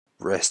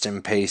Rest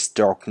in peace,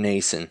 Doc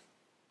Neeson.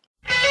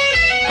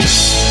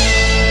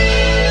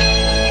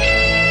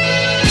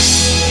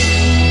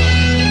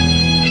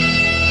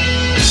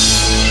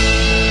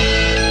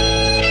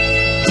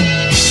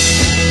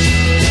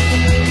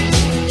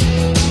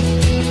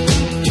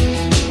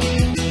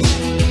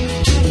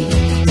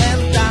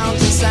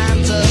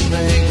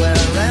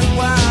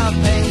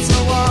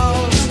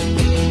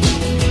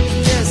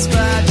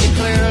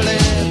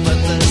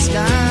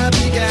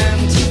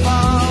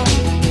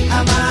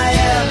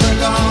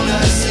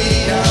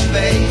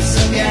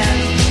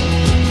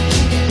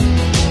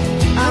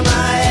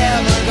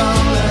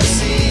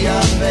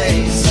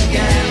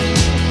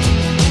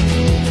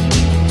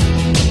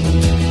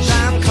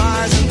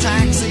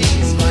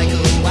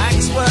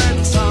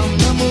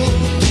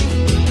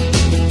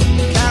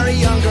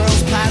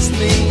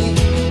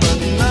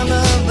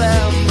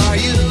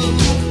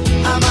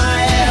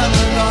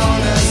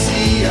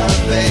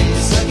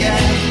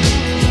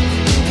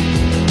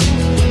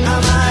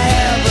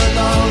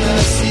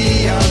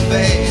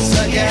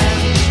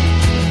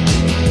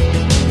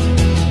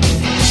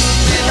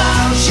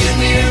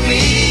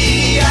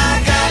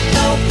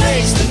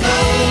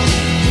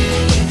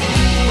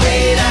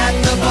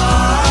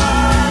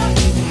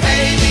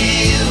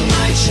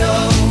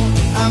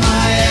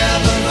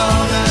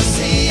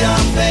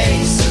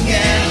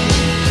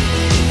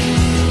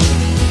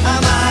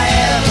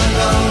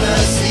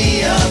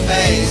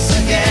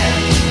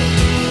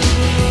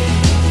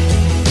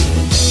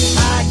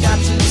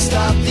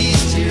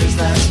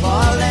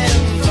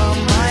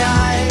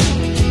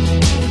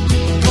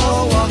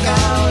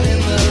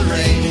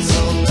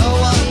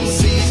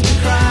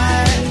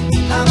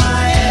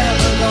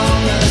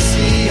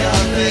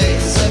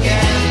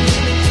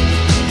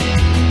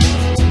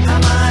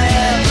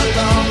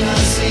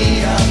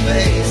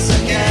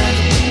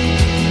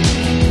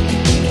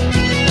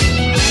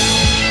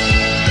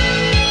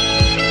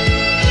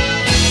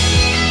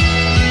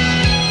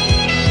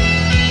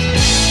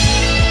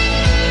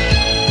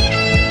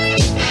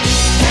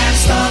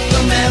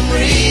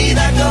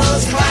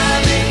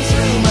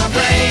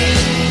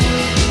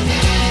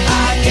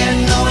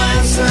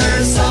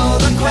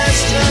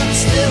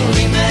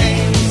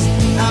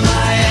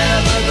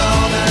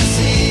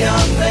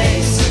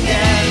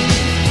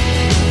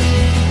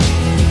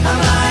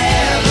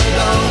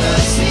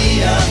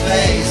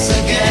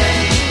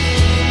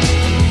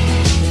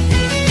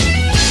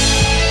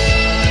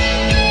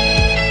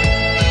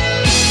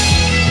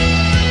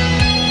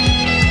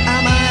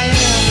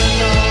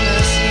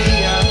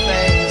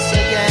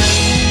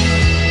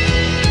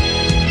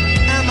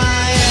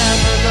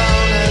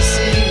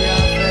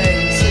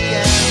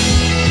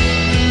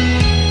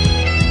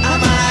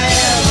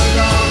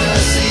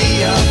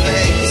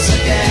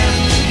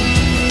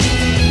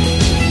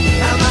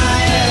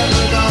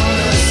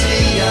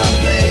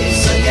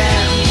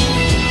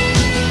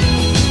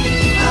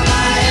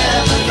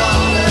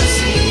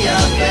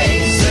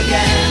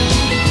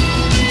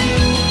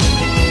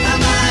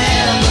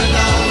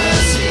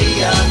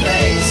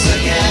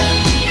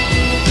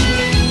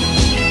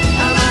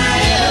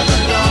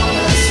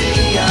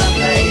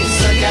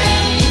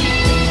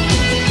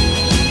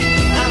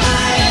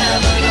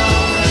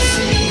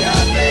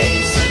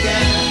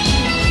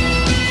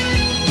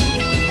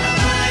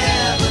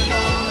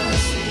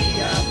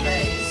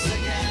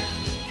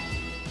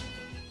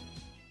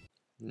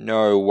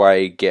 No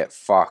way, get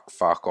fuck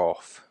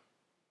off.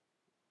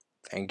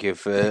 Thank you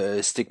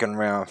for sticking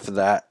around for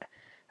that.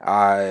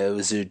 It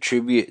was a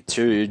tribute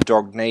to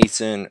Doc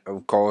Neeson,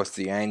 of course,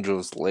 the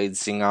Angels lead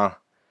singer.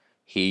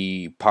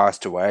 He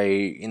passed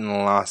away in the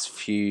last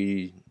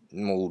few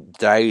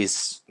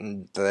days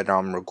that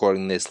I'm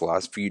recording this,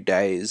 last few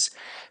days.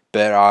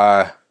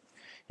 But,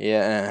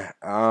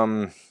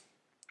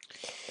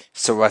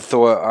 so I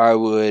thought I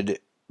would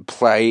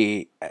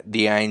play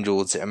the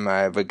Angels Am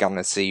I Ever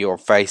Gonna See Your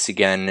Face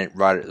Again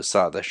right at the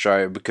start of the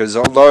show, because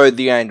although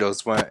the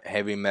Angels weren't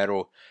heavy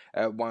metal,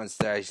 at one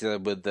stage they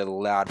were the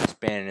loudest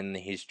band in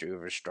the history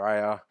of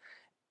Australia,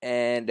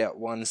 and at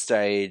one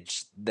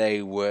stage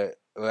they were,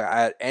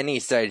 at any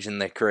stage in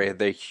their career,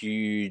 they're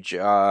huge,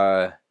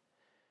 how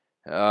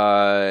do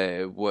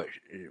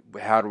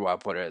I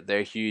put it?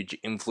 They're huge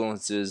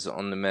influences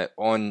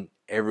on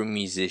every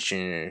musician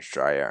in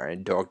Australia,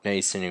 and Doc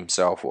Neeson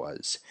himself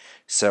was.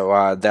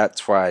 So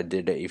that's why I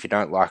did it. If you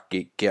don't like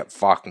it, get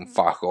fuck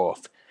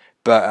off.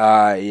 But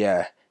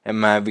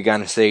am I ever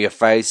gonna see your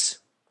face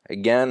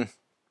again?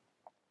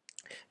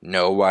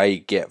 No way,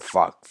 get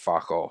fuck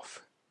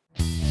off.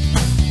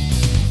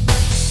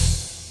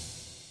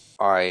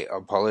 I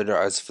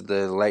apologize for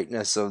the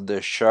lateness of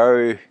the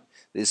show.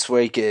 This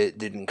week it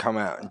didn't come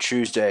out on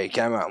Tuesday, it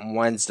came out on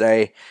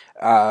Wednesday.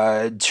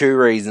 Two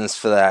reasons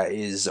for that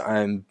is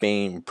I'm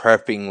been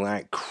prepping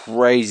like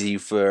crazy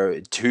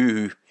for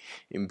two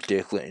in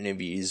particular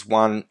interviews.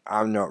 One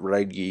I'm not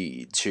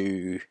ready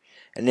to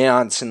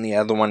announce, and the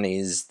other one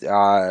is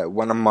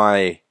one of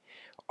my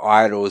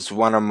idols,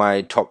 one of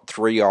my top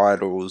 3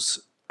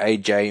 idols,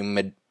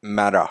 AJ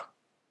Matter.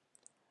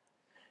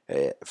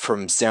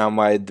 from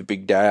Soundwave, The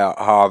Big Day Out,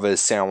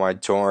 Harvest,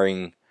 Soundwave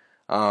Touring,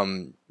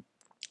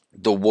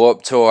 the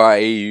Warped Tour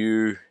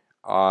EU.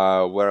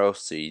 What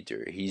else did he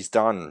do? He's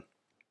done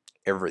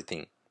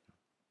everything.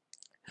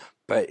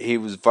 But he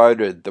was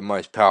voted the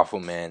most powerful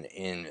man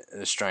in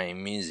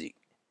Australian music.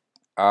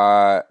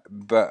 Yeah,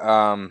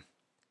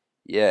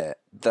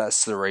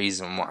 that's the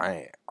reason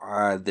why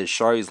the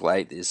show's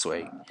late this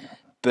week.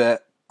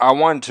 But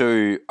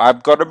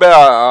I've got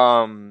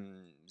about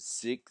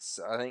 6,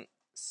 I think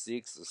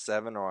 6 or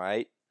 7 or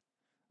 8.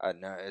 I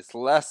don't know, it's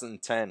less than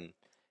 10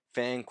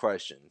 fan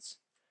questions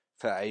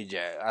for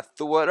AJ. I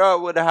thought I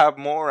would have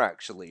more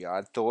actually.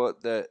 I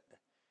thought that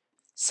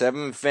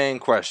 7 fan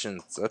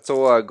questions. That's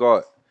all I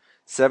got.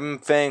 7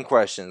 fan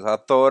questions. I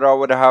thought I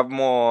would have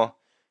more,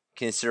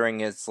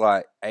 considering it's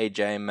like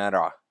AJ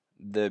Meta,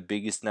 the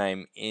biggest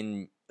name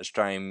in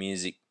Australian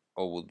music,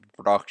 or the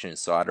production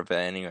side of it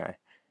anyway.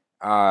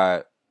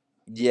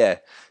 Yeah.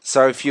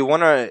 So if you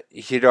want to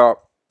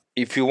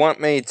if you want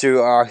me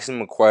to ask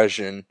him a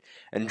question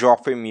and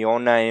drop him your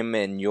name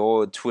and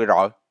your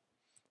Twitter,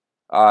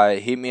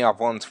 hit me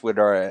up on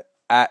Twitter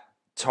at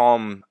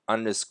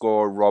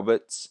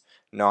Tom_Roberts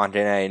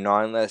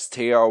 1989. That's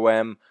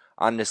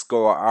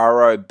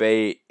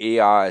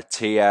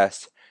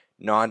TOM_ROBERTS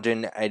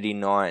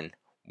 1989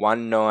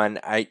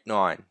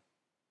 1989.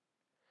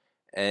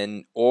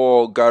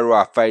 Or go to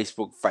our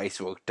Facebook,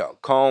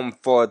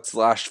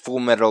 facebook.com/Full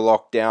Metal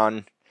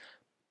Lockdown,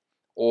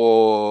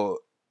 or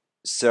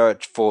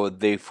search for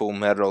the Full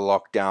Metal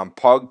Lockdown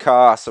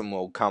podcast and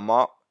we'll come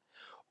up.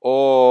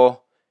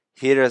 Or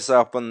hit us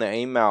up on the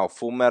email,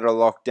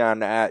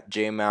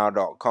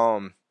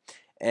 fullmetallockdown@gmail.com,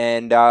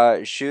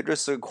 and shoot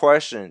us a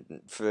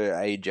question for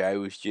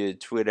AJ with your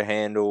Twitter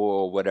handle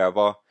or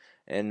whatever,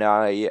 and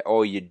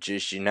or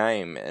just your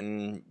name,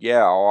 and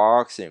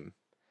I'll ask him.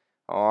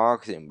 So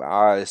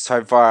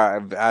far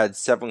I've had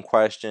 7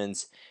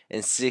 questions,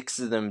 and 6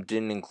 of them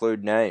didn't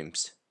include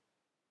names.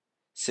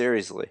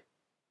 Seriously.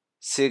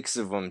 6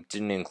 of them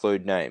didn't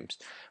include names.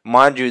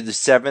 Mind you, the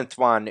 7th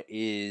one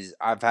is,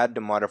 I've had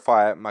to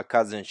modify it. My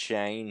cousin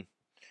Shane,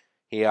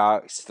 he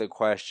asked the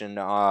question,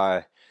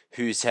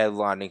 who's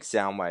headlining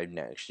Soundwave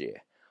next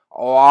year?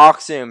 I'll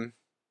ask him,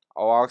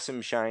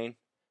 Shane,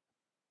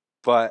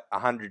 but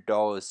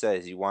 $100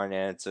 says he won't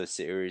answer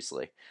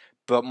seriously.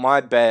 But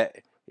my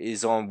bet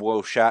is on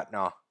William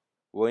Shatner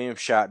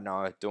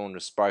doing the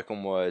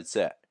spoken word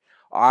set.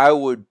 I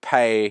would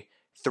pay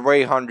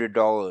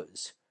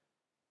 $300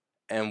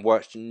 and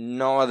watch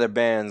no other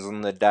bands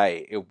on the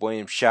day if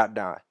William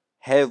Shatner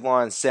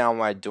headline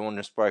Soundwave doing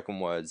a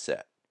spoken word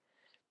set.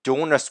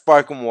 Doing a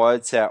spoken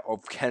word set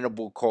of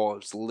Cannibal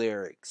Corpse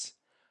lyrics.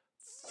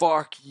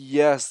 Fuck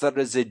yes, that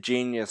is a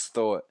genius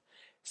thought.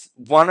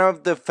 One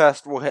of the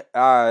festival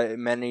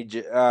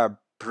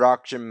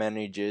production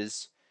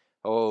managers,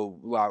 or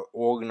like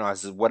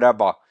organizers,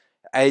 whatever.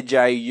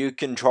 AJ, you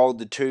control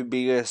the 2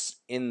 biggest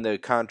in the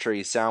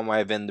country,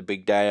 Soundwave and The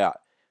Big Day Out.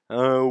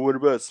 What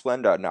about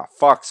Splendor? No,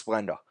 fuck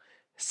Splendor.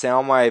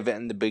 Soundwave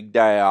and The Big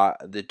Day are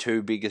the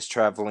 2 biggest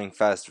traveling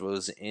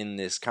festivals in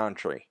this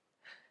country.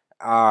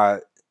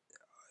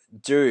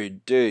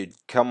 Dude,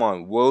 come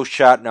on. Will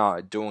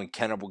Shatner doing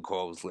Cannibal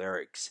Corpse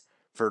lyrics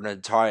for an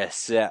entire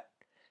set.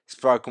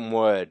 Spoken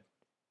word.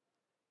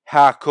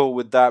 How cool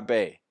would that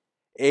be?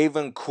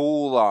 Even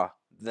cooler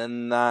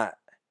than that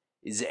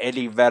is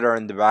Eddie Vedder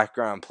in the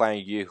background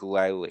playing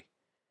ukulele.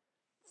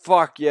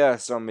 Fuck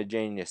yes, I'm a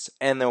genius.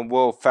 And then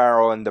Will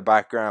Ferrell in the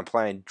background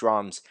playing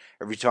drums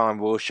every time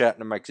Will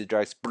Shatner makes a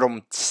joke.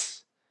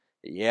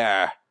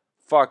 Yeah.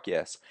 Fuck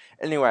yes.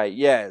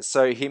 Anyway,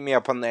 so hit me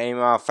up on the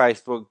email,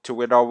 Facebook,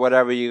 Twitter,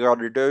 whatever you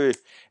gotta do,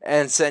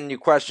 and send your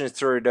questions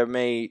through to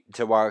me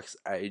to ask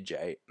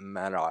AJ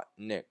Matter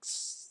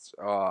next.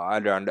 I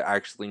don't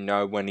actually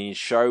know when his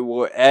show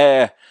will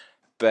air,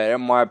 but it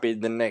might be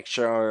the next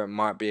show, or it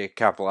might be a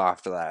couple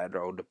after that, it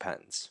all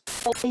depends.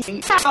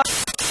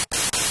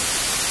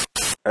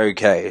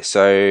 Okay,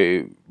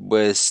 so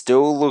we're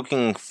still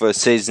looking for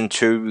season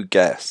 2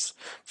 guests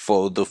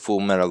for the Full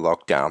Metal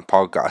Lockdown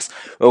podcast.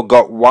 We've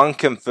got 1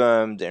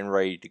 confirmed and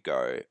ready to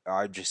go.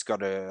 I just got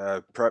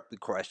to prep the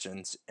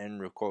questions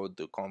and record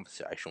the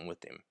conversation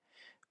with him.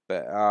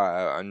 But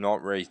I'm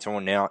not ready to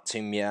announce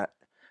him yet.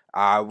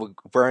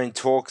 We're in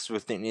talks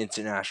with an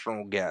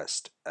international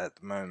guest at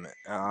the moment.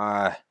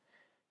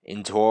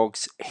 In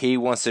talks, he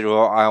wants to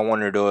do it. I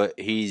want to do it.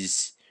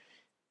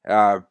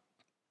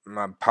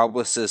 My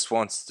publicist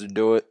wants to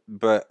do it,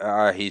 but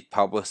his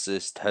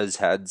publicist has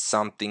had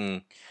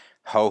something,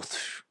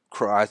 health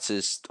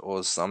crisis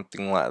or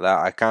something like that.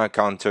 I can't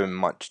go into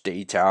much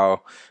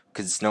detail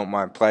because it's not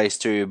my place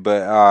to,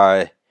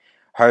 but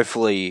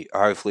hopefully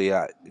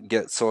that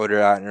gets sorted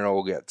out and it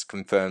all gets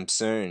confirmed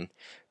soon.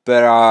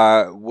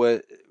 But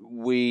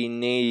we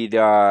need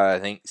I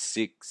think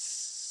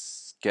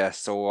 6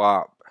 guests all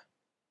up,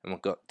 and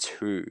we've got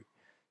 2,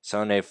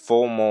 so I need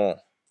 4 more.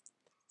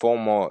 for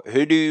more.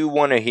 Who do you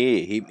want to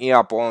hear? Hit me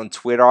up on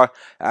Twitter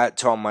at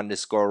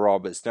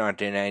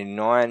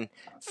Tom_Roberts1989,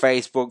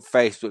 Facebook,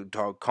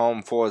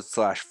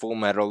 facebook.com/Full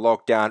Metal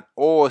Lockdown,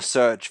 or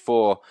search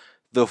for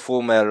the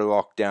Full Metal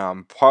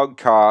Lockdown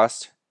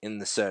podcast in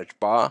the search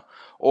bar,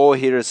 or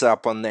hit us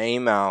up on the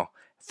email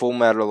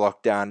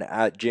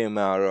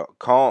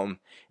fullmetallockdown@gmail.com,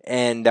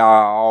 and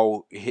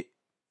I'll hit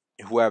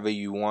whoever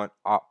you want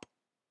up.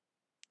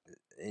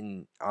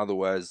 In other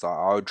words,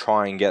 I'll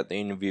try and get the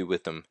interview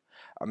with them.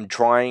 I'm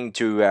trying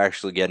to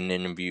actually get an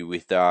interview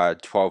with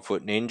 12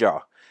 Foot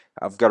Ninja.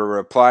 I've got a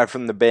reply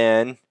from the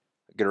band.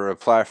 I got a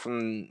reply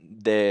from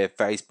their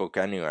Facebook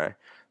anyway,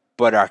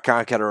 but I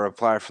can't get a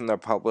reply from their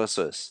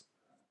publicist.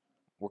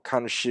 What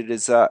kind of shit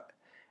is that?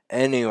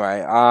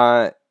 Anyway,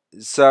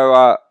 so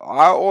I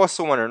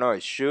also want to know,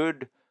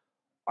 should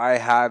I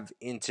have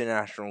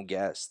international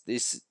guests?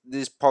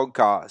 This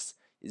podcast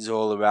is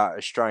all about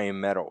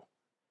Australian metal.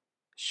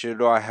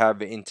 Should I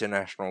have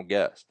international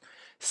guests?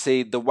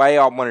 See, the way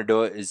I want to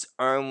do it is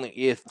only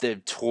if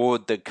they've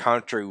toured the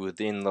country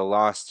within the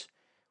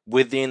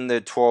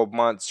 12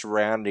 months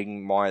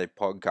surrounding my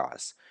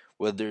podcast,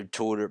 whether they've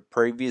toured it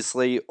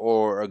previously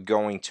or are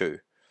going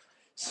to.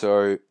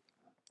 So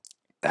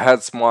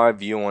that's my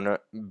view on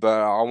it,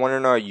 but I want to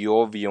know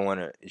your view on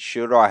it.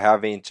 Should I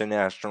have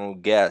international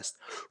guests?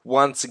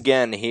 Once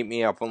again, hit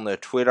me up on the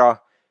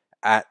Twitter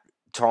at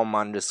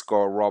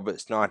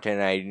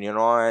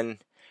Tom_Roberts1989,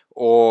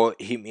 or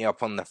hit me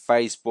up on the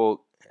Facebook,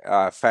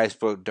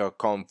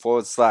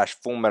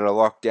 facebook.com/Full Metal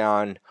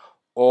Lockdown,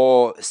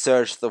 or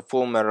search the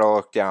Full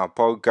Metal Lockdown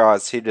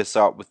podcast, hit us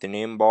up with an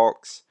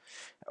inbox,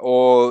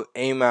 or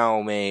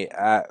email me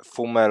at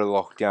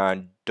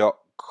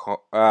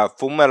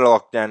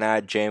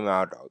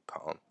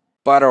fullmetallockdown@gmail.com.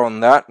 But on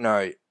that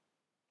note,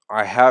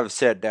 I have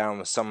sat down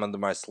with some of the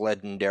most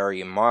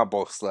legendary, in my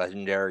books,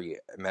 legendary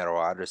metal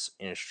artists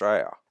in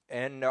Australia.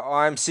 And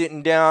I'm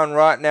sitting down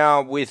right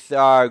now with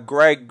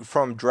Greg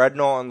from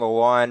Dreadnaught on the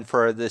line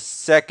for the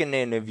second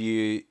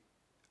interview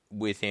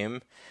with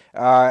him.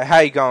 How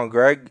you going,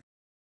 Greg?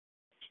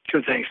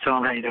 Good, thanks,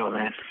 Tom. How you doing,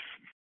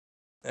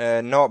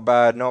 man? Not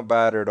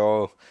bad at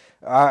all.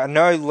 I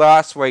know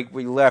last week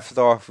we left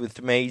off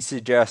with me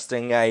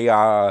suggesting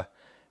an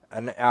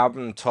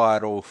album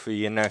title for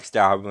your next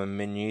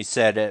album, and you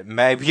said it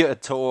may be a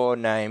tour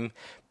name,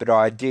 but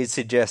I did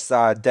suggest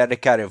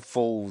Dedicated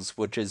Fools,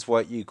 which is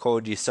what you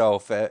called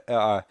yourself at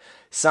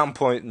some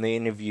point in the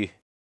interview.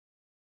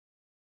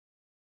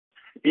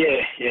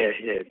 Yeah.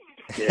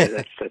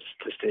 That's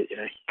just it, you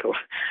know. Cool.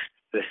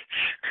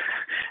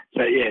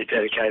 But yeah,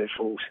 Dedicated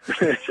Fools.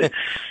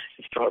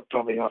 It's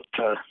probably not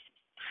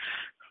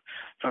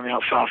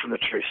far from the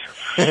truth.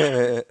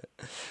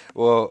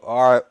 Well,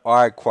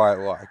 I quite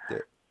liked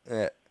it.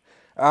 Yeah.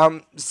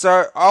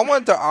 So I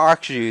wanted to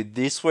ask you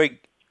this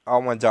week. I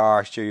wanted to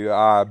ask you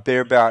a bit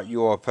about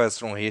your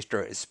personal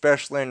history,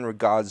 especially in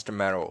regards to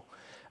metal.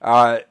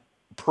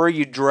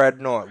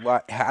 Pre-Dreadnaught,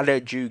 like, how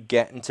did you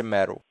get into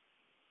metal?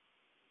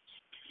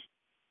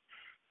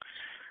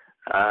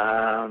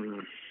 I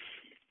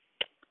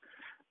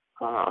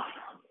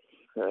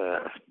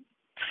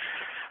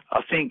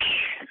think.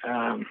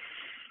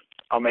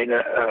 I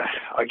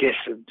guess,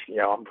 you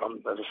know, I'm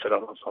as I said,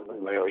 I'm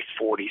in my early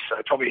 40s,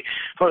 so probably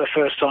the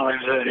first time I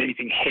ever heard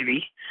anything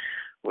heavy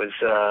was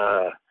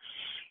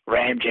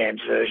Ram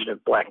Jam's version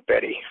of Black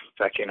Betty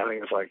back in, I think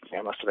it was like,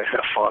 I must have been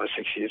about 5 or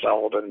 6 years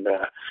old, and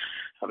I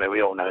mean,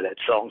 we all know that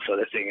song sort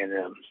of thing, and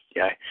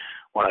you know,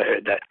 when I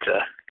heard that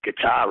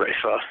guitar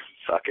riff, I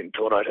fucking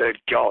thought I'd heard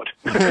God,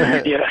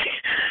 you know,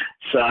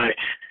 so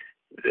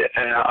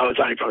I was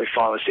only probably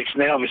 5 or 6,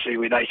 and then obviously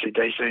with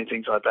AC/DC and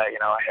things like that, you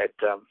know, I had,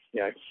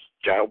 you know,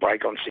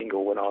 Jailbreak on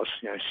single when I was,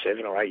 you know,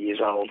 7 or 8 years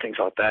old, things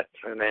like that,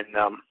 and then,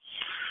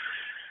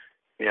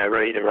 you know,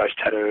 Read the Rose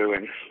Tattoo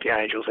and The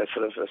Angels, that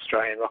sort of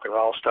Australian rock and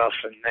roll stuff.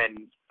 And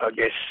then I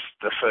guess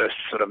the first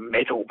sort of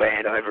metal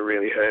band I ever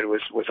really heard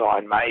was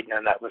Iron Maiden,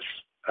 and that was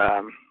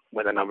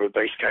when The Number of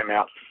Beast came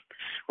out,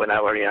 when they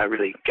were, you know,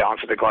 really going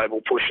for the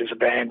global push as a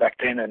band back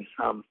then. And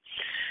I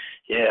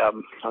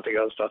think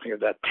I was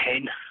about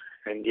 10,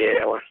 and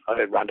yeah, I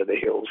heard Run to the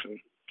Hills, and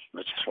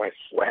I just went,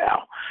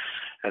 wow.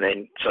 And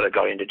then sort of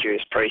got into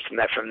Judas Priest and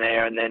that from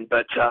there. And then,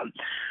 but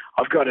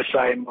I've got to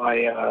say,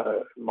 my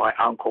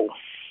uncle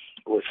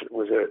was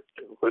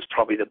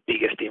probably the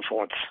biggest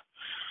influence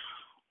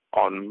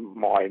on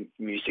my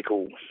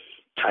musical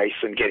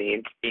taste and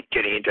getting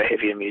into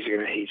heavier music.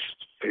 And he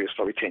was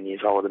probably 10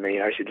 years older than me. You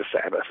know, he did the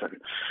Sabbath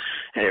and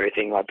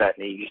everything like that.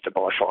 And he used to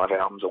buy 5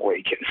 albums a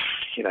week, and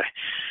you know,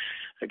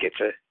 I get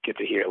to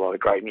hear a lot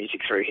of great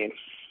music through him.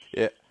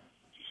 Yeah.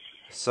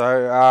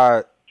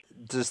 So,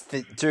 do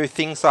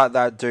things like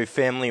that, do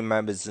family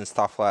members and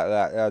stuff like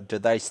that, do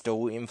they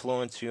still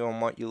influence you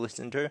on what you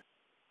listen to?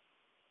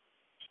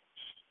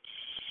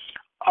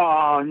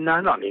 Oh,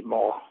 no, not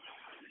anymore.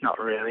 Not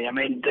really. I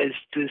mean, there's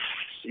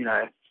you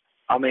know,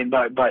 I mean,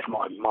 both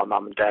my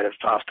mum and dad have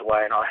passed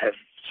away, and I have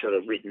sort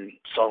of written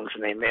songs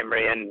in their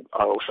memory, and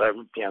I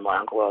also, you know, my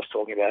uncle I was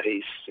talking about,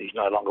 he's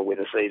no longer with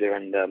us either,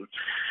 and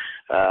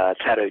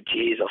Tattooed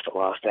Tears off the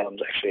last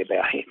album's actually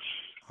about him.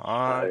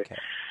 Oh, So okay.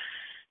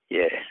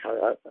 yeah,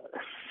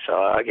 so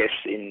I guess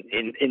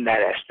in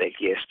that aspect,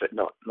 yes, but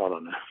not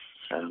on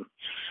a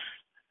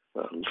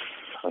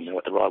I don't know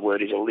what the right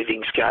word is, a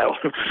living scale,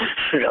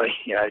 really.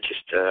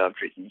 Just I've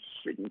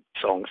written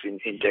songs in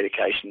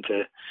dedication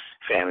to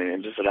family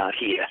members that aren't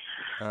here.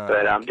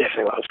 But Okay.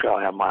 definitely when I was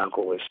growing up, my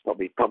uncle was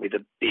probably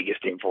the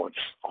biggest influence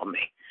on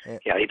me.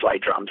 Yeah. He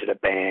played drums in a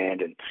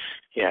band, and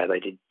they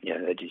did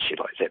shit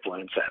like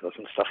Zeppelin and Sabbath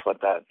and stuff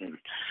like that. And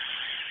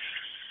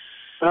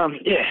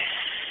yeah,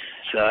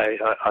 so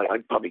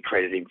I'd probably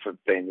credit him for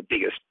being the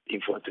biggest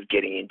influence of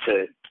getting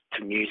into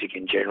music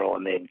in general,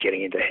 and then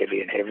getting into heavy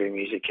and heavy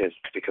music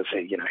because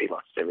he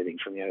likes everything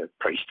from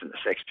Priest and the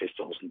Sex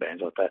Pistols and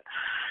bands like that.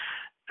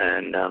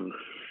 And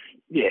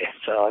yeah,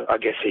 so I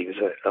guess he was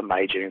a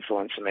major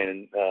influence. I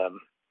mean,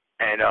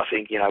 and I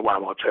think one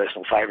of my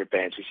personal favourite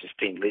bands, which is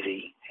Thin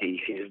Lizzy.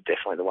 He is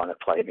definitely the one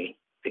that played me,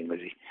 Thin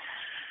Lizzy.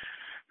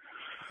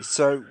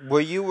 So,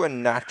 were you a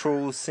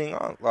natural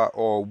singer,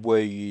 or were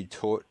you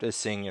taught to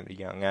sing at a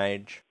young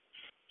age?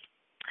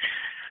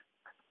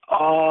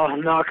 Oh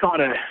no, I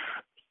kind of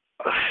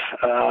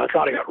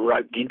got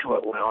roped into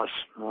it when I was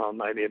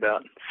maybe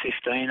about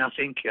 15, I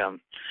think.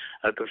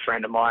 A good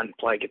friend of mine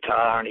played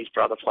guitar, and his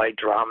brother played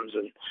drums,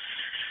 and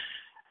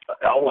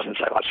I wasn't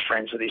so much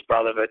friends with his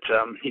brother, but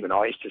him and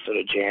I used to sort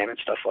of jam and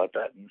stuff like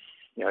that. And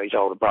his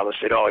older brother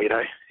said, "Oh, it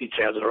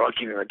sounds all right,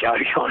 give him a go,"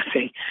 kind of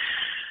thing.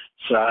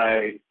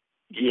 So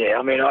yeah,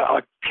 I mean,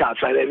 I can't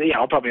say that.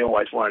 I probably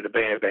always wanted to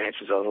be in a band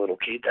since I was a little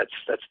kid. That's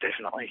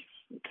definitely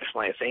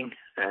a thing.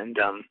 And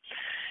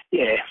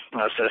yeah,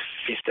 when I was sort of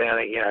 15, I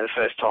think the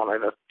first time I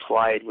ever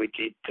played, we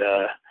did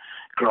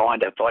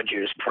Grinder by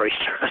Judas Priest.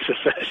 That's the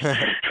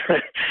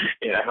first.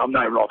 I'm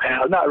no Rob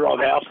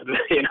Halford,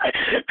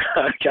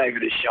 but gave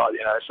it a shot.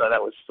 So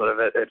that was sort of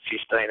at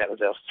 15. That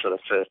was our sort of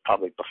first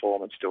public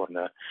performance doing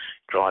the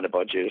Grinder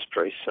by Judas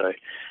Priest. So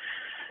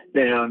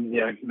then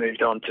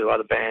moved on to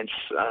other bands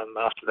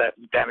after that.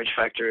 Damage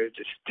Factor.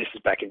 This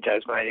is back in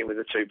Tasmania with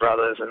the two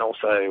brothers, and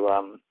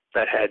also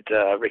that had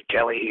Rick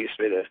Kelly, who used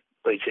to be the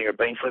lead singer of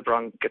Bean Flipper,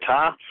 on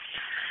guitar,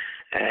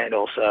 and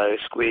also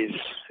Squiz,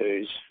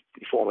 who's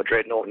the former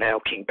Dreadnaught, now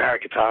King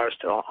Barrett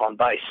guitarist, on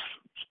bass.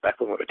 Back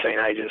when we were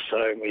teenagers,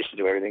 so we used to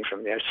do everything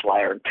from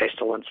Slayer and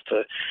Pestilence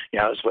to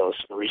as well as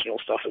original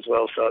stuff as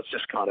well. So it's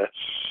just kind of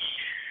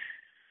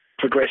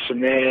progressed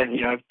from there.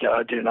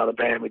 I did another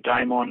band with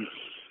Damon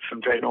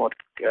from Dreadnaught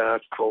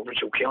called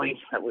Ritual Killing.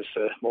 That was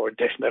more a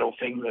death metal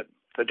thing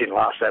that didn't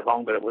last that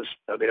long, but it was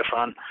a bit of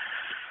fun.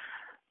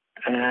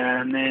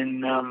 And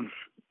then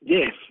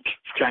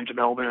came to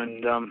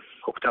Melbourne and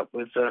hooked up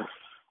with the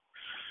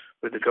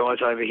guys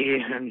over here,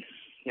 and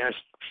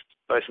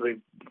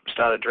basically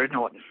started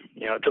Dreadnaught.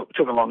 It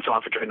took a long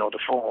time for Dreadnaught to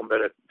form,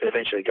 but it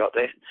eventually got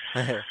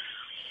there.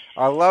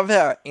 I love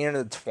how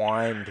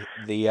intertwined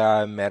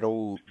the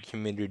metal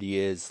community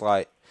is.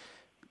 Like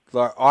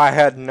I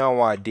had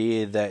no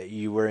idea that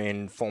you were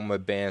in former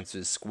bands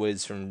with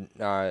Squiz from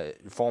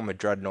former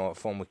Dreadnaught,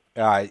 former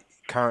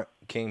current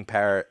King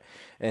Parrot,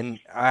 and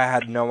I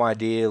had no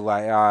idea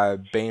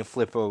Bean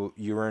Flipper,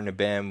 you were in a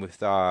band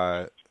with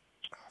I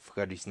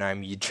forgot his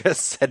name. You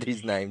just said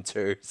his name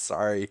too.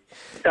 Sorry.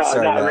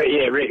 Sorry no, about.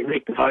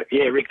 Rick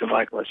the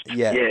vocalist.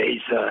 Yeah. Yeah,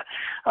 he's.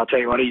 I'll tell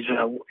you what,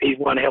 he's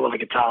one hell of a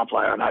guitar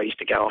player. I know he used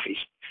to go off his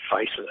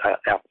face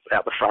out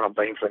the front of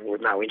Bean Flipper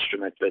with no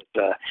instrument, but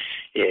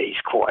yeah,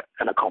 he's quite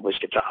an accomplished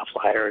guitar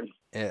player, and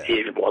he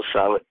even was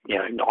so at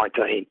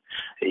 19.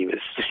 He was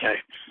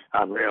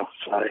unreal.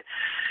 So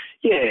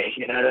yeah,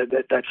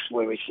 that's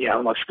where we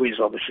like Squiz,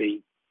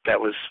 obviously. That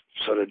was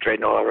sort of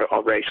Dreadnaught. I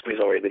rang Squiz,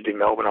 I already lived in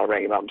Melbourne. I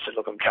rang him up and said,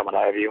 "Look, I'm coming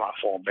over. You want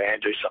to form a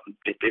band, do something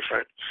a bit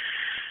different?"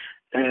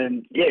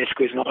 And yeah,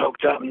 Squiz and I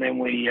hooked up, and then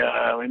we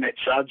met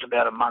Suds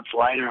about a month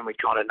later, and we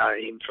kind of know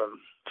him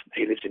from,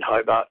 he lived in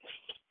Hobart,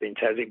 in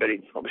Tassie, but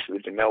he obviously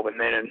lived in Melbourne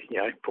then, and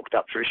hooked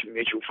up through some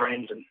mutual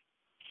friends and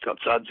got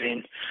Suds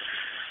in.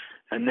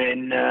 And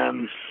then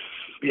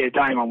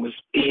Damon was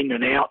in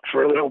and out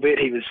for a little bit.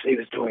 He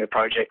was doing a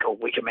project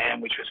called Wicker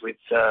Man, which was with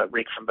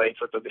Rick from Bean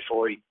Flipper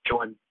before he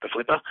joined the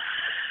Flipper.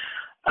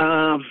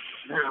 I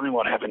mean,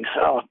 what happened?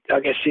 I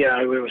guess we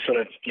were sort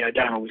of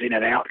Damon was in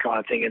and out kind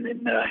of thing, and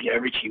then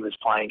Richie was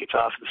playing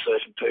guitar for the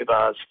Surf and Poo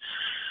Bars,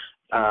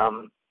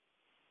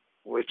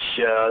 which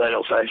they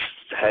also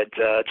had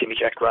Timmy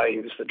Jack Ray,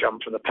 who was the drummer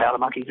from the Powder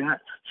Monkeys in it.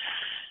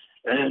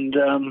 And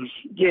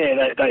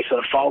they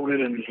sort of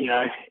folded, and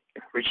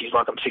Richie's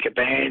like, "I'm sick of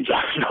bands.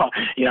 I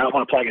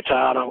want to play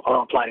guitar. I don't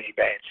want to play any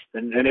bands."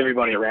 And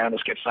everybody around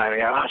us kept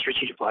saying, "Ask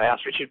Richie to play.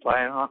 Ask Richie to play."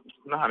 And I'm like,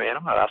 "No, man,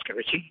 I'm not asking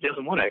Richie. He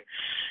doesn't want to."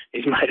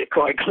 He's made it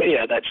quite clear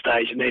at that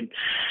stage. And then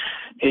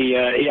he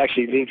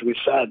actually lived with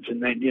Suds.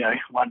 And then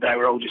one day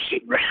we're all just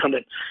sitting around,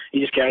 and he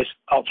just goes,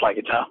 "I'll play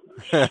guitar,"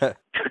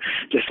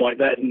 just like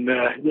that. And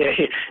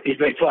he's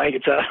been playing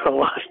guitar for the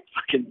last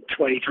fucking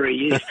 23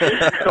 years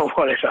or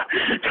whatever,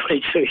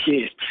 22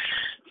 years.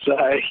 So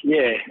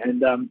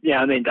and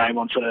then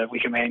Damon sort of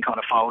Wicker Man kind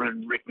of folded,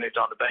 and Rick moved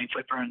on to Bean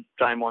Flipper, and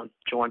Damon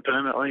joined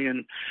permanently,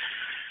 and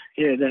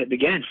yeah, then it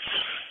began.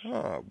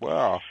 Oh,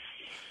 wow.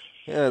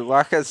 Yeah,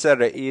 like I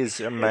said, it is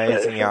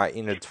amazing So, how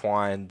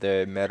intertwined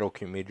the metal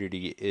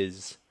community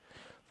is.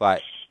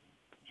 Like,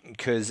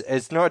 because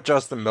it's not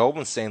just the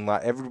Melbourne scene,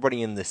 like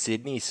everybody in the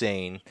Sydney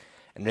scene,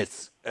 and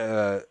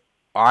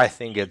I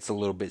think it's a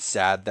little bit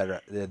sad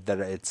that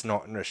it's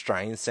not an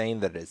Australian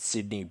scene, that it's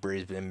Sydney,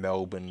 Brisbane,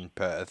 Melbourne,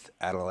 Perth,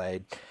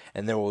 Adelaide,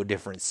 and they're all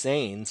different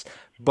scenes.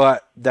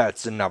 But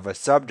that's another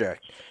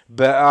subject.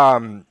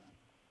 But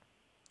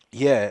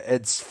yeah,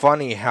 it's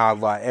funny how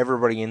like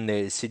everybody in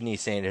the Sydney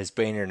scene has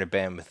been in a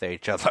band with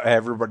each other.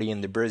 Everybody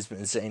in the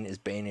Brisbane scene has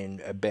been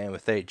in a band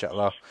with each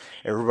other.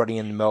 Everybody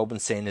in the Melbourne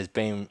scene has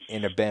been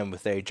in a band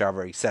with each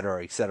other,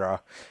 etc.,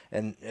 etc.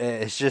 And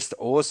it's just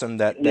awesome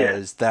that yeah.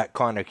 there's that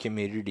kind of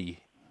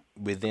community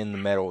within the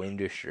metal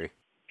industry.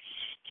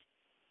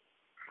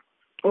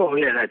 Well,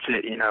 yeah, that's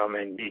it. I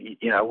mean,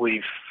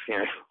 we've,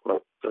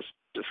 well, just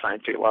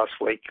saying to you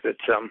last week that,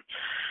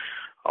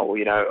 all,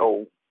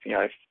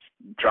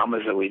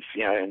 drummers that we've,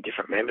 and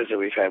different members that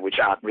we've had, which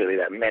aren't really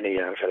that many. We've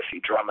had a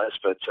few drummers,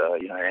 but,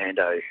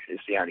 Ando is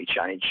the only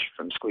change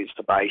from squids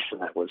to bass,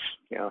 and that was,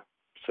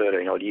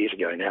 13 odd years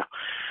ago now.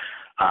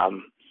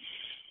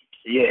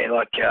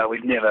 Yeah,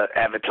 we've never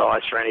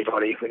advertised for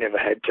anybody. We never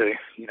had to.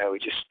 We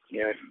just,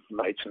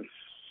 made some,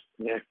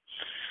 you know,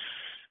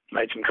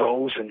 made some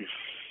calls, and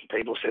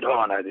people said, "Oh,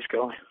 I know this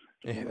guy."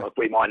 Yeah. Like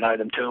we might know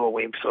them too, or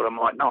we sort of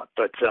might not.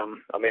 But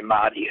I mean,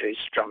 Marty, who's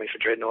drumming for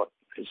Dreadnaught,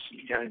 is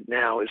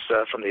now is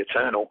from the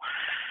Eternal,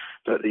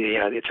 but the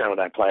Eternal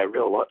don't play a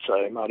real lot.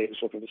 So Marty was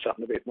looking for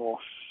something a bit more.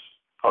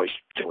 Oh, he's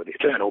still with the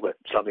Eternal, but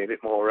something a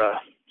bit more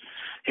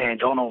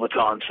hands-on all the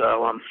time.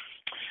 So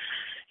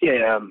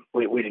yeah,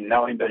 we didn't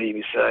know him, but he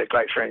was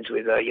great friends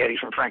with Yeti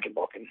from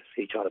Frankenbach, and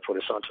he kind of put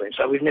us onto him.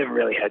 So we've never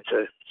really had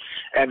to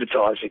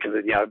advertise because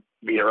of,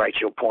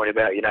 reiterate your point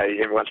about,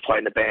 everyone's played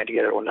in the band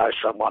together or knows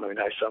someone who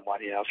knows someone.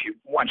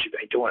 Once you've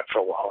been doing it for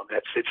a while, and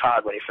it's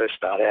hard when you first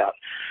start out,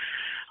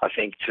 I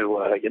think,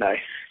 to,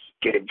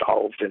 get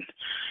involved and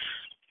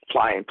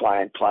play,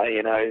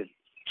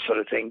 sort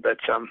of thing.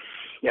 But,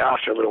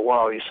 after a little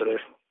while, you sort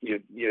of,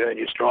 you earn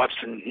your stripes,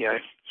 and,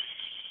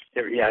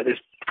 there's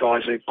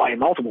guys who play in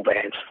multiple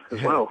bands as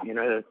well,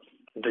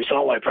 do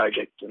solo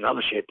projects and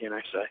other shit,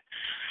 so,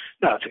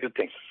 no, it's a good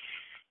thing.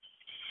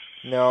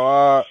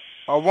 Now,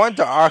 I wanted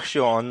to ask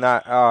you on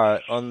that,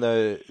 on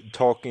the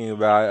talking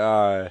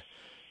about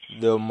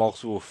the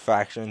multiple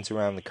factions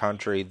around the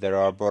country that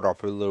I brought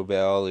up a little bit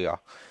earlier.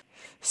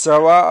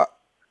 So, I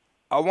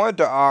wanted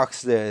to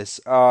ask this: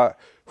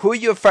 who are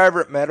your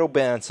favorite metal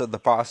bands of the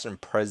past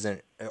and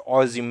present?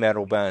 Aussie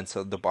metal bands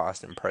of the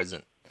past and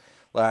present?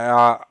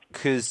 Like,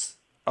 because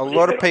a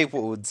lot of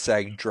people would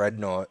say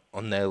Dreadnaught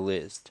on their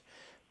list,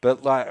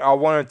 but like, I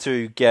wanted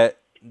to get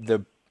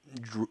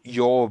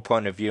your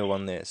point of view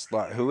on this.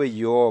 Like, who are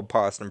your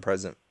past and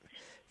present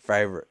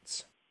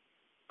favorites?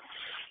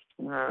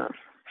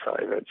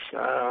 Favourites.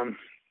 I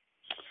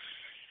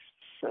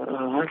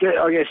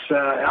guess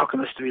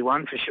Alchemist to be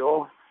one for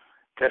sure.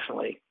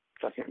 Definitely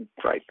fucking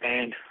great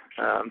band.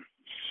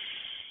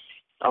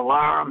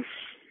 Alarm.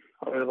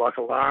 I really like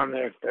Alarm.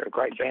 They're a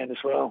great band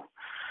as well.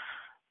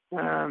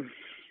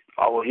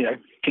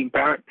 King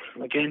Barrett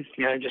again.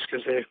 Just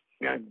because they're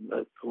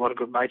a lot of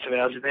good mates of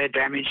ours are there.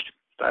 Damaged.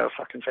 They were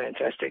fucking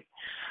fantastic.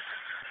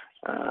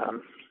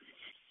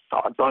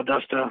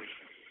 Bloodduster.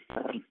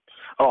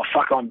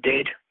 Fuck, I'm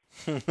dead.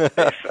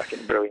 They're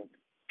fucking brilliant.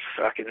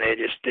 Fucking, they're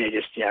just,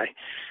 Jay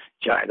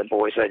and the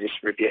boys, they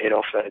just rip your head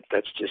off.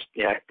 That's just,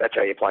 that's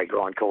how you play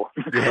grindcore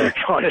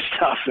kind of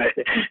stuff.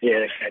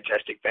 They're a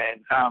fantastic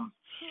band.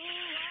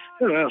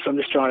 Who else? I'm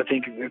just trying to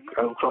think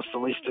across the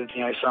list of,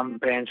 some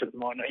bands that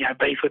might know.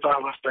 Bean Flipper, I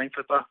love Bean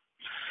Flipper.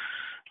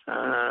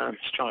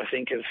 Just trying to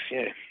think of,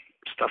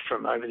 stuff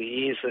from over the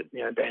years that,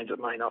 bands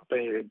that may not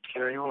be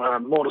carrying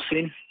on. Mortal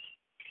Sin.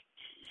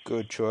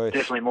 Good choice.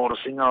 Definitely Mortal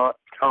Sin. I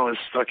was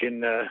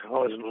fucking, I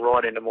was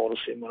right into Mortal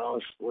Sin when I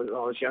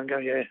was younger.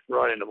 Yeah,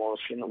 right into Mortal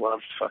Sin. I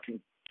loved fucking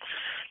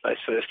those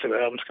first two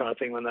albums, kind of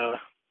thing. When they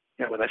were,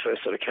 when they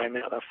first sort of came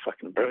out, they were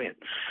fucking brilliant.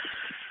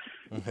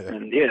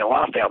 And the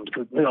last album's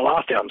good. The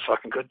last album's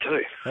fucking good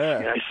too.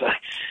 Yeah. So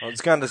I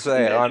was going to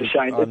say,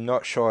 I'm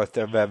not sure if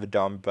they've ever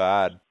done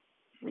bad.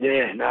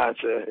 Yeah, no,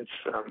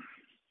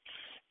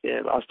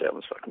 last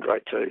album's fucking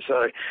great too.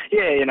 So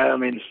yeah, I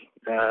mean,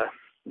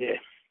 yeah.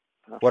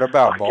 What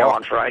about I could go Bach?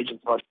 on for ages.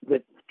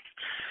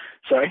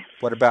 Sorry?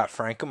 What about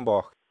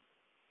Frankenbach?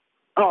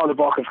 Oh, the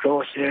Bach, of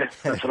course, yeah.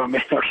 That's what I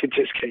mean. I could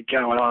just keep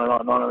going on and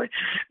on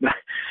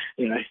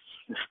and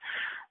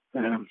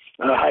on.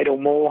 Hadel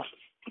Moore.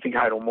 I think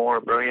Hadel Moore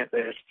are brilliant.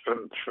 They're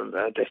from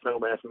Death Metal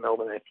Band from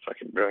Melbourne. They're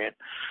fucking brilliant.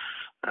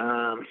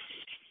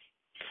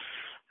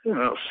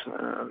 Who else?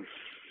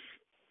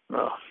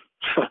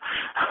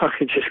 I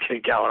could just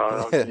keep going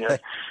on and on.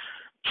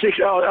 6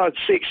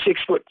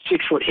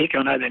 foot hick.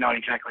 I know they're not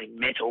exactly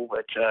metal,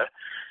 but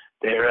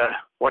they're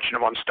watching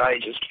them on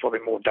stage is probably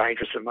more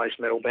dangerous than most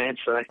metal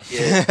bands. So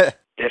yeah,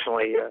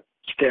 definitely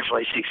 6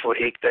 foot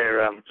hick.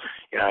 They're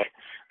they're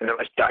the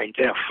most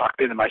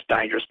they're the most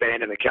dangerous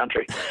band in the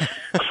country.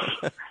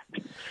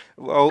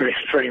 Well,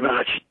 pretty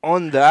much.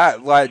 on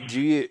that, like, do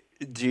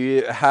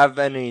you have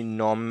any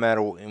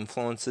non-metal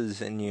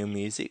influences in your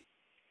music?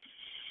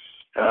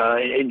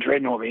 In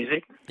Dreadnaught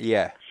music.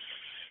 Yeah.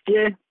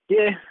 Yeah,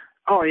 yeah.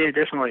 Oh yeah,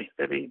 definitely.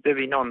 There'd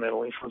be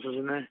non-metal influences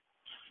in there.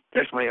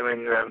 Definitely. I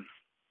mean,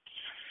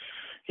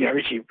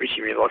 Richie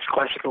really likes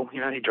classical. He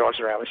drives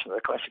around listening to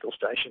the classical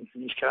station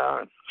in his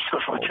car and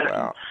stuff like Oh that.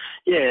 And wow.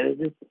 yeah,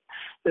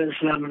 there's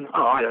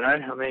I don't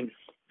know. I mean,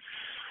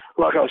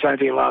 like I was saying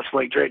to you last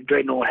week,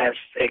 Dreadnaught have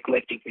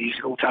eclectic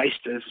musical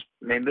taste as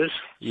members.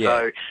 Yeah.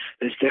 So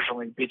there's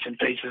definitely bits and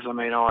pieces. I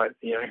mean, I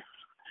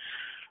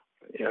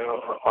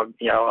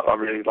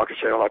really, like I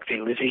said, I like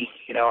Thin Lizzy,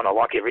 and I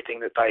like everything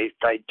that they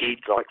did,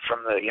 like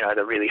from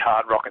the really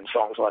hard rocking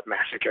songs like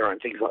Massacre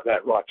and things like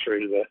that, right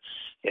through to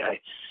the,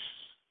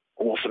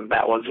 awesome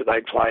ballads that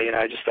they play,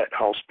 just that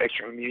whole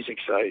spectrum of music.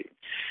 So,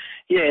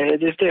 yeah,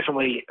 there's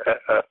definitely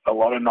a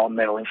lot of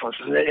non-metal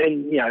influences,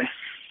 and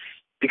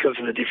because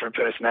of the different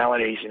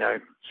personalities, as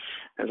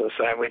I was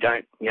saying, we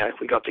don't,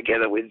 we got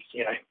together with,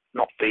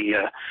 not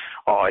the,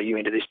 are you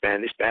into this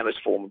band, let's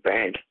form a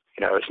band.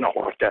 It's not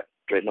like that.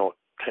 Dreadnaught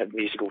have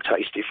musical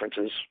taste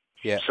differences.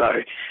 Yeah.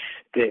 So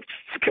they're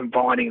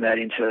combining that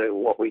into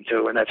what we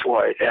do, and that's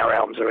why our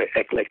albums are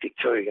eclectic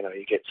too.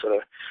 You get sort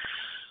of,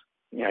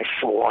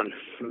 full-on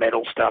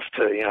metal stuff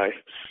to,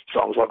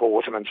 songs like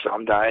Autumn and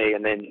Someday,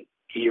 and then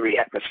eerie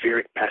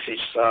atmospheric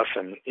passage stuff,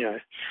 and,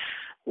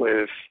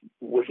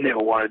 we've never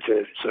wanted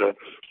to sort of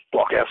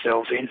block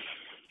ourselves in,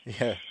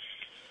 Yeah.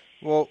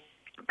 Well,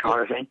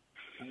 kind of thing.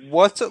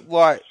 what's it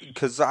like?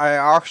 Because I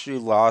asked you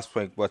last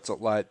week, what's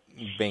it like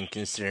being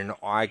considered an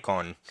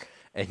icon,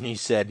 and you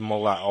said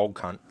more like old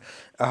cunt.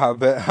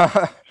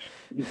 But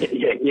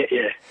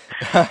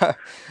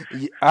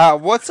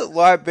what's it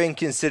like being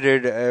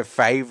considered a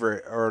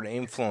favorite or an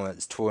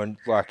influence to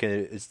like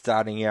a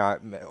starting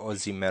out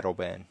Aussie metal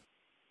band?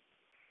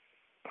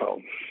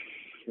 Oh,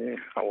 yeah.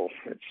 Oh, well,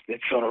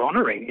 it's sort of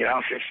honouring,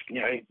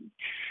 if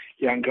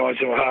young guys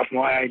who are half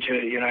my age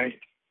are,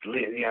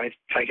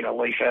 taking a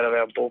leaf out of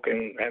our book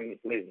and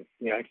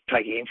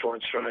taking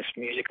influence from us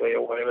musically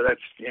or whatever.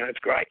 That's it's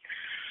great.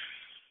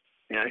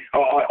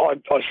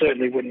 I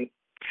certainly wouldn't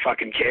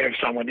fucking care if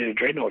someone did a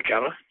Dreadnaught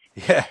cover.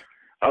 Yeah.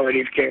 I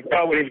wouldn't even care.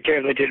 I wouldn't even care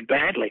if they did it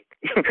badly.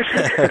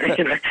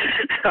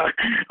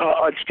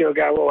 I'd still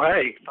go, well,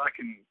 hey,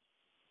 fucking,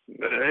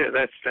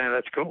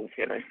 that's cool.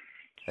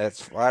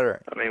 That's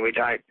flattering. I mean, we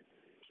don't.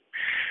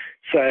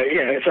 So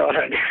so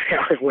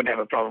I wouldn't have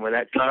a problem with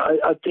that. So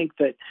I think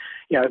that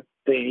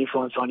being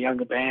influenced on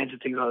younger bands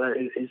and things like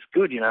that is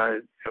good.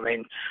 I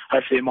mean,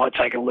 hopefully it might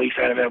take a leaf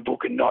out of our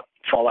book and not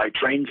follow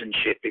trends and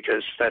shit,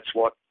 because that's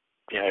what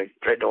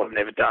Dreadnought have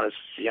never done, is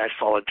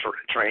followed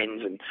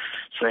trends and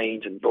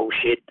scenes and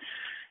bullshit.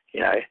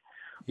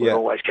 We've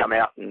always come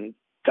out and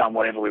done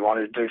whatever we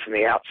wanted to do from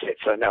the outset,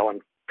 so no one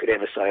could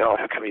ever say, oh,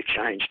 how come you've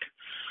changed?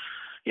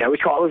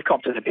 We've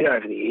copped it a bit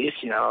over the years.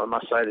 I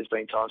must say there's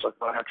been times like,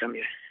 oh, how come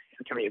you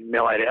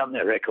mellowed out on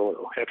that record?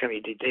 Or how come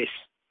you did this?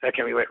 How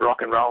come you went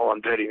rock and roll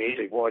on Dirty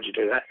Music? Why'd you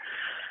do that?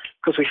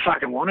 Because we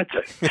fucking wanted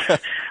to.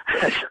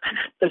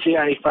 That's the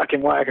only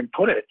fucking way I can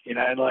put it,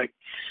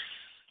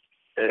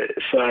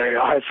 so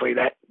hopefully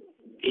that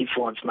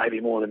influence maybe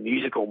more than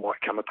musical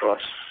might come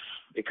across,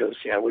 because,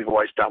 we've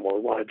always done what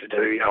we wanted to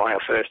do. On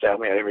our first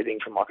album, we had everything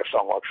from like a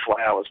song like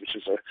Flowers, which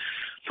is a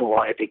full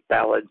epic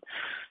ballad,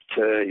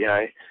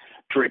 to,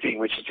 Dripping,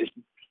 which is this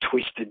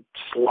twisted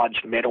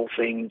sludge metal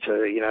thing,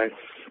 to,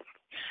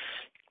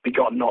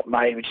 Begotten Not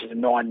Made, which is a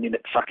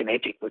 9-minute fucking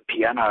epic with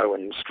piano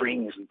and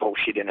strings and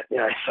bullshit in it,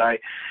 so,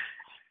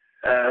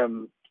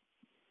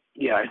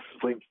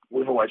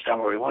 we've always done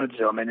what we wanted to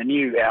do. I mean, the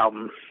new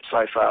album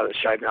so far that's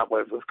shaping up,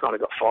 we've kind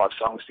of got 5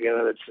 songs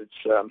together. It's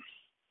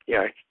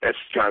that's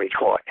going to be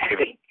quite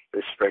heavy.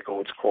 This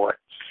record's quite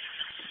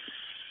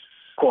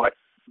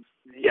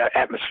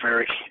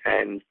atmospheric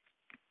and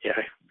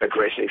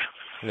aggressive.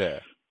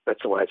 Yeah.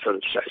 That's the way it's sort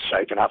of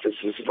shaping up.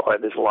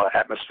 There's a lot of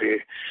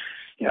atmosphere,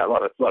 a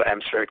lot of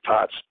atmospheric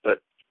parts,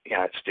 but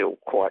it's still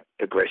quite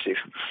aggressive.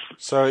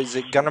 So is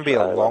it going to be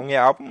a long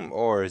album,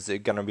 or is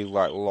it going to be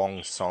like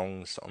long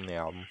songs on the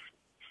album?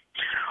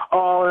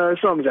 Oh, the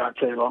songs aren't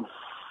too long.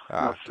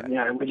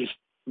 Okay. We just,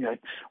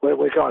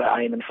 we're kind of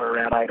aiming for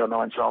around 8 or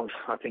 9 songs,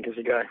 I think, as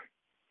we go.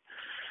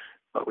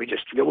 But we don't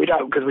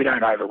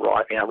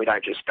overwrite. We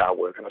don't just start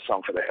working a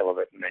song for the hell of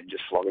it and then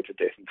just slog it to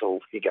death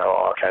until you go,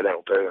 oh, okay,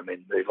 that'll do, and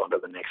then move on to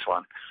the next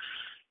one.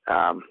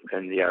 And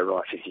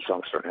write 50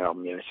 songs for an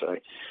album. So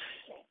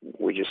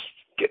we just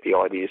get the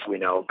ideas we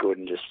know are good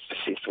and just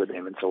persist with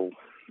them until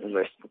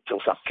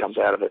something comes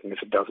out of it, and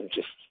if it doesn't,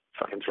 just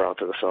fucking throw it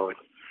to the side.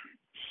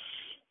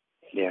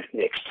 Yeah,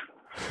 next.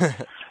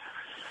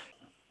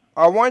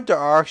 I wanted to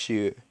ask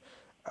you,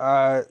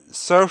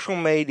 social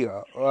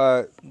media,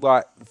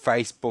 like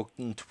Facebook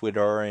and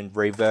Twitter and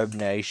Reverb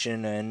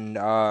Nation and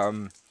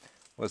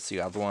what's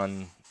the other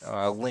one?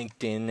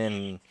 LinkedIn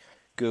and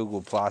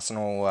Google Plus and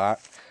all that.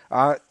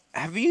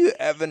 Have you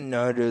ever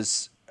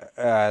noticed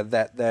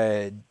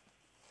that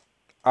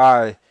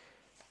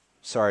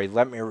sorry,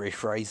 let me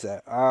rephrase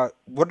that.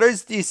 What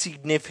is the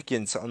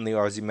significance on the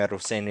Aussie metal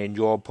scene in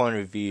your point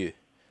of view?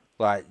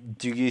 Like,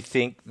 do you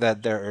think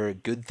that they're a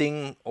good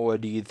thing, or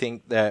do you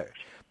think that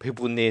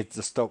people need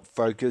to stop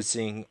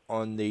focusing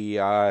on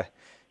the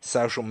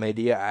social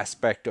media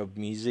aspect of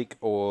music,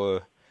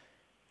 or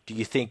do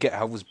you think it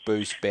helps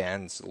boost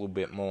bands a little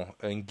bit more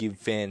and give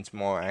fans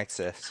more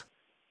access?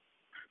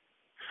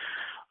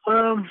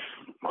 Um,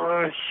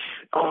 I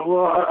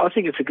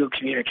think it's a good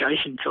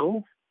communication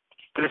tool.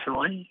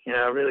 Definitely,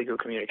 a really good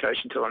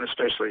communication tool, and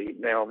especially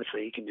now,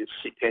 obviously, you can just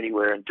sit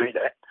anywhere and do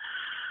that.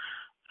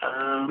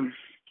 Um,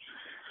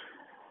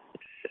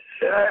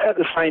 at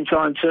the same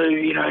time,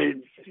 too,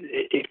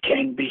 it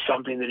can be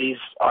something that is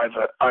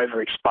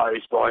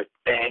overexposed by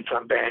bands.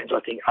 Some bands,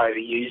 I think,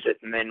 overuse it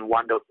and then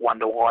wonder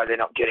why they're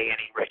not getting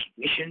any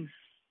recognition.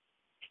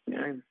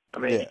 I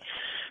mean, Yeah,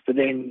 but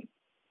then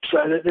so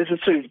there's a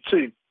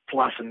two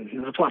plus and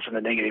there's a plus and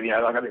a negative.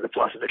 Like I think the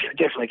plus is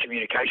definitely a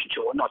communication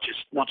tool, and not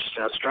just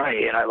in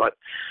Australia. Like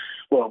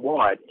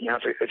worldwide.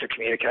 It's a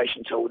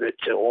communication tool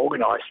to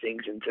organise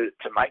things and to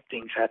make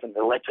things happen,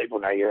 to let people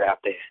know you're out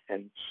there,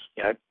 and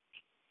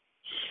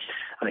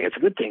I think it's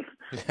a good thing.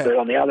 But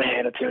on the other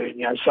hand, too,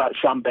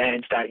 some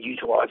bands don't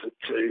utilise it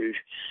to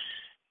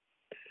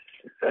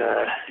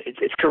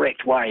its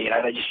correct way.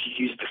 They just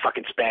use it to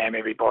fucking spam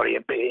everybody,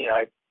 and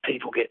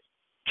people get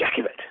jack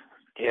of it.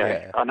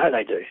 yeah, I know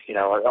they do.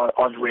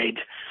 I've read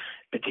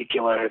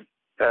particular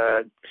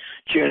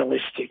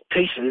journalistic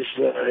pieces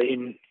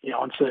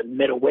on certain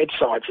metal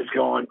websites have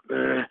gone,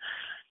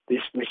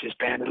 this is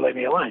banned and leave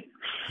me alone,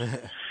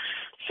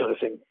 sort of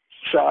thing.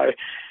 So,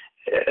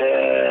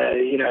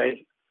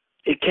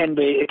 it can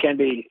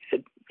be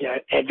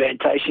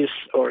advantageous,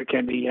 or it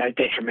can be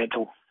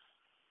detrimental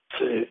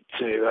to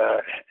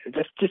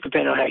just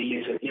depending on how you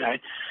use it.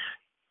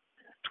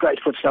 It's great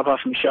to put stuff up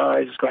from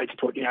shows. It's great to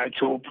put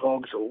tour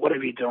blogs or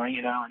whatever you're doing,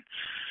 and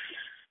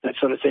that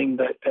sort of thing.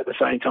 But at the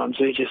same time,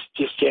 too,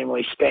 just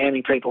generally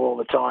spamming people all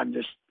the time,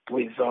 just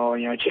with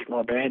check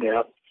my band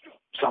out.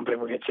 Some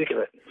people get sick of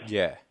it.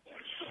 yeah.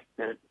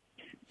 Yeah.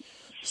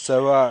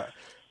 So,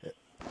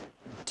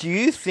 do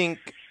you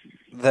think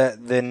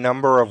that the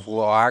number of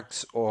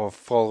likes or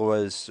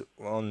followers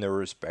on the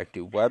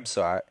respective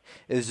website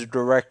is a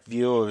direct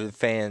view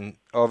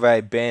of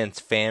a band's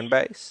fan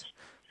base?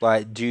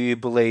 Like, do you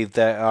believe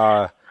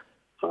that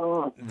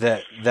Oh,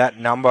 that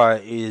number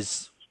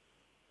is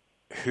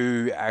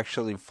who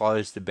actually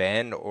follows the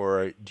band,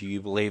 or do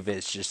you believe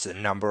it's just a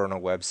number on a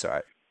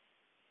website?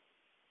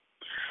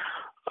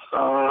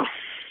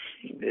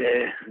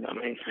 yeah. I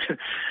mean,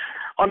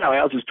 I know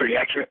ours is pretty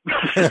accurate.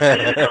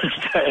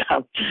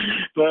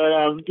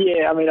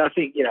 Yeah, I mean, I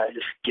think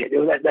just get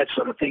that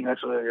sort of thing.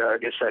 That's what I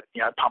guess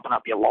that pumping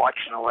up your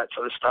likes and all that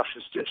sort of stuff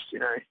is just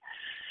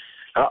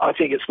I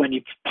think it's when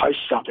you post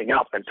something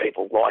up and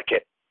people like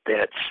it, then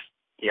it's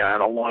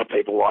and a lot of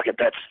people like it.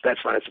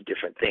 That's when it's a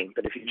different thing.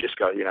 But if you just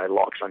go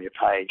likes on your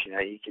page,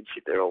 you can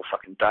sit there all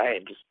fucking day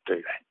and just do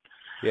that.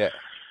 Yeah.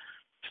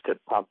 Just to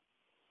pump.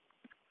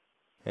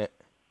 Yeah.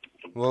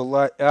 Well,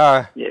 like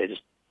Yeah,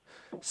 just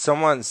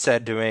someone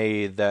said to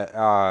me that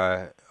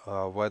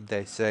what did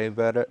they say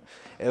about it?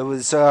 It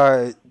was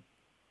the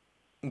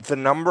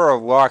number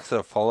of likes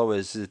or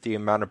followers is the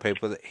amount of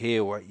people that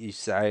hear what you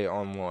say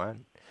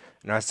online.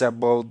 And I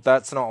said, well,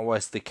 that's not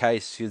always the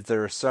case because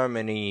there are so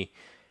many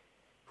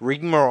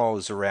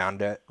rigmaroles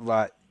around it,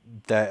 like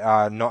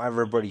that. Not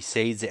everybody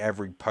sees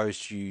every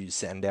post you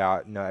send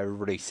out. Not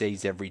everybody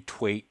sees every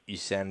tweet you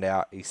send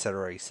out,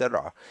 etc.,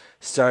 etc.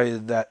 So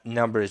that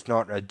number is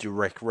not a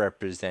direct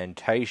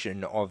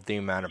representation of the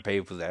amount of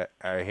people that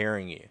are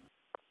hearing you.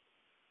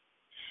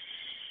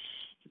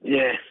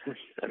 yeah.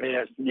 I mean,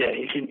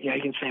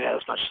 you can send out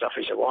as much stuff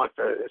as you like,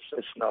 but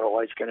it's not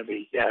always going to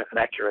be an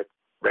accurate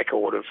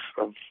record of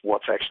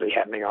what's actually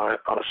happening on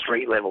a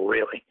street level,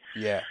 really.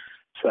 Yeah.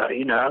 So I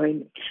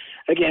mean,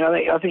 again,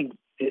 I think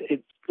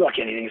it like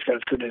anything, it's got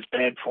its good and its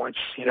bad points.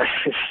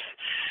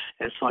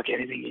 It's like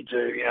anything you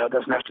do. It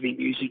doesn't have to be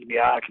music, it can be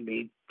art, it can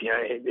be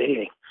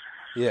anything.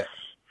 Yeah.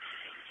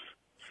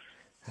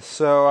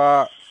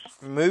 So,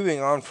 moving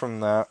on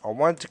from that, I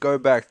want to go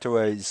back to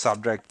a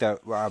subject that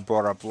I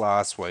brought up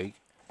last week.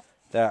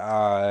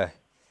 That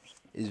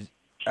is,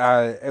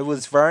 it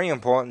was very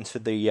important to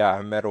the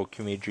metal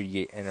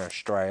community in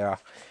Australia,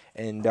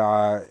 and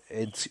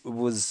it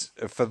was,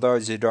 for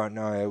those who don't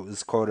know, it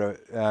was called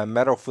a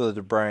Metal for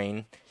the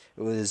Brain.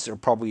 It was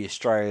probably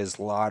Australia's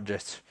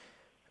largest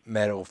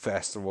metal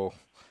festival,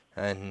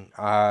 and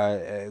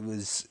it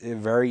was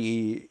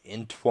very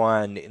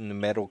entwined in the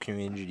metal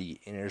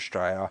community in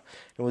Australia.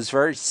 It was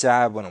very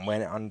sad when it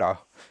went under.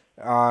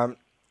 Um,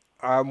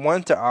 I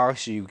wanted to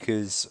ask you,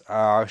 because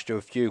I asked you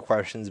a few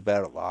questions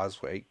about it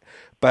last week,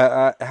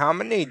 but how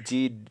many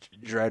did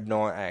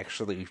Dreadnaught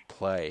actually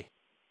play?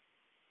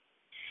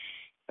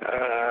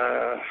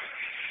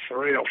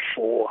 3 or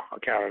 4, I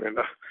can't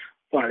remember.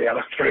 One or the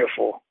other, 3 or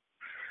 4.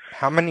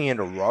 How many in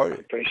a row?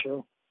 I'm pretty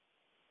sure.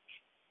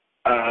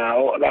 They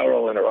were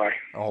all in a row.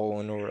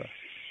 All in a row.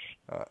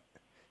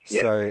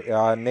 Yeah.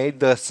 So,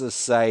 needless to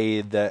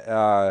say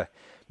that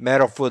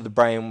Medal for the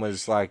Brain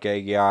was like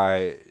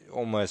a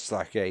almost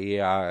like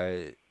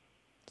a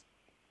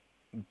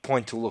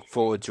point to look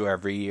forward to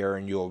every year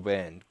in your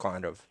band,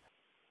 kind of.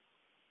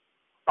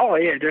 Oh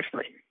yeah,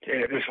 definitely.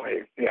 Yeah,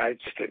 definitely. Yeah,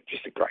 it's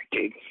just a great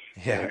gig.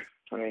 You Yeah, know,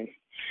 I mean,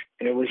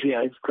 and it was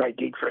it's a great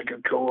gig for a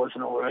good cause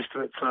and all the rest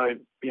of it. So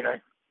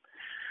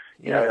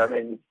yeah, I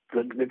mean,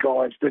 the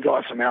guys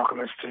from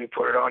Alchemist who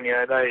put it on,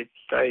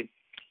 they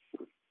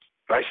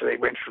basically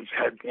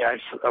had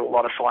a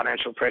lot of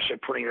financial pressure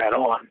putting that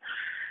on,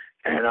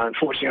 and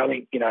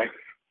unfortunately, I think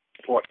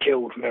what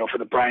killed Metal for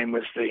the Brain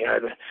was the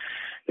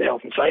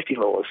health and safety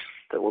laws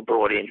that were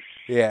brought in.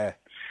 yeah,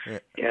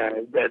 yeah,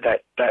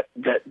 That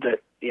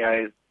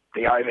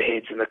the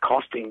overheads and the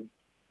costing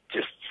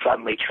just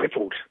suddenly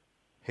tripled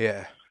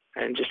yeah,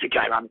 and just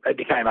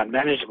became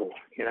unmanageable.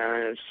 And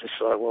it's just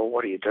like, well,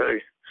 what do you do?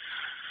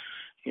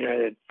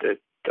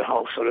 The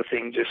whole sort of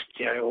thing just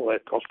all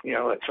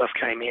that stuff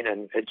came in,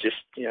 and it just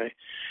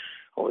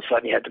all of a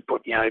sudden you had to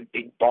put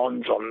big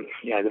bonds on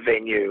the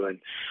venue, and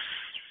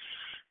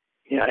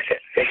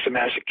X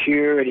amount of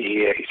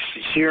security,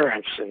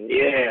 insurance, and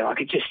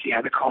like it just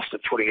the cost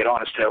of putting it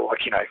on is still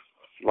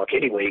like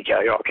anywhere you go.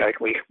 Okay,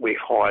 we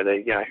hire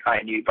the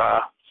A&U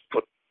bar,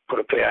 put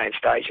a PA in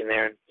stage in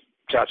there and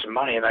charge some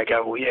money, and they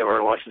go, well, yeah, we're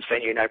a licensed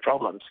venue, no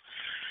problems.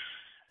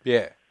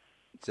 yeah,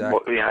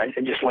 exactly.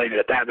 And just leave it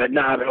at that. But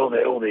no, but all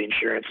the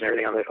insurance and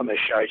everything on the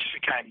show just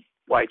became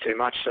way too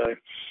much. So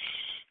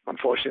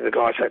unfortunately, the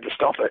guys had to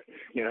stop it.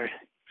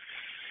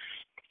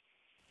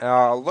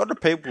 A lot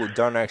of people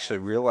don't actually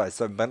realize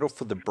that Medal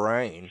for the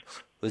Brain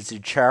was a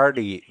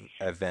charity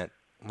event.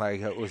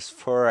 Like, it was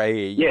for a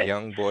Yeah,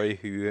 young boy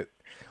who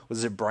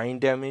was it brain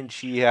damage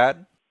he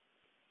had.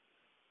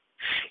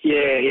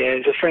 yeah.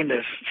 There's a friend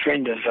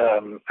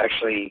of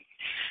actually,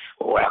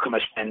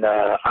 Alchemist and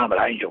Armored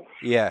Angel.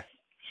 Yeah,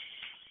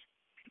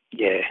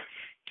 Yeah.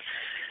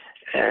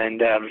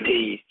 And I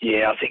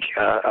think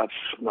I'm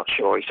not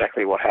sure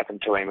exactly what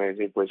happened to him.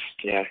 It was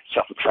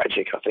something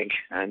tragic, I think.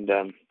 And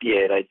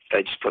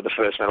they just put the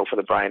first Medal for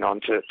the Brain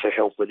on to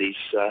help with his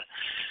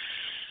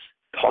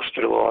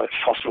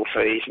hospital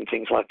fees and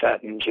things like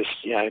that. And just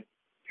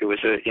it was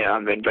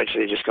and then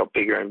eventually it just got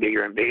bigger and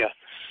bigger and bigger.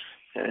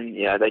 And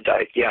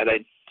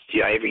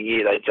every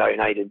year they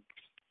donated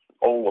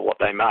all of what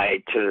they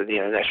made to the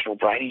National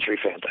Brain Injury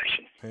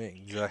Foundation,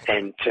 exactly.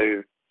 and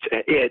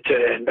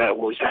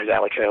his name's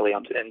Alec Hurley,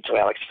 and to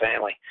Alec's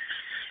family.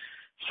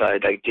 So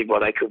they did what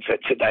they could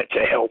to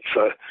help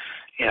for,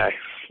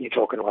 you're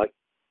talking like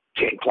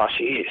 10 plus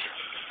years.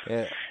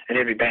 Yeah, And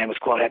every band was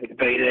quite happy to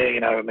be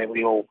there. I mean,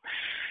 we all,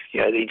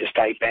 the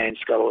interstate bands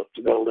got a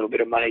little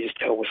bit of money just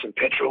to help with some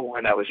petrol,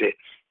 and that was it.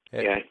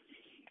 yeah,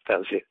 That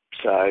was it.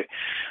 So,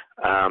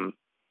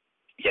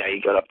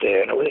 he got up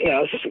there, and it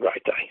was just a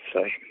great day.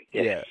 So,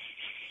 yeah.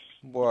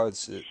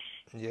 Was it?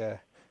 Yeah.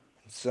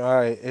 So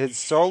it's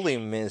sorely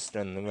missed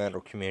in the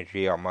metal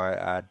community, I might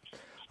add.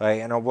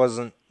 Like, and I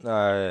wasn't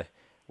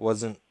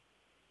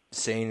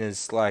seen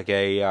as like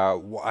a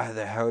why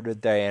the hell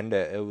did they end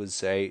it? It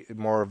was a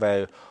more of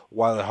a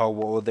why the hell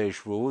were all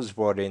these rules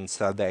brought in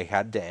so they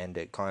had to end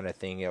it kind of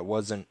thing. It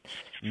was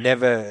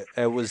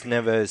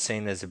never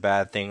seen as a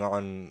bad thing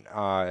on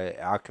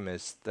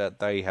Alchemist that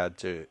they had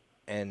to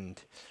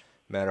end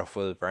Metal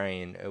for the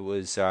Brain. It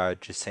was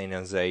just seen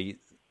as a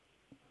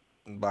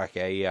like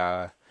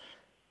a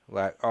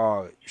like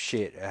oh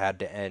shit, it had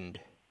to end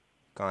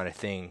kind of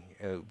thing.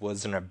 It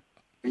wasn't a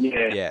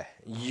yeah. yeah,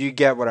 you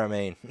get what I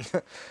mean.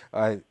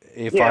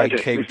 If Yeah, I I do.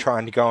 keep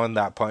trying to go on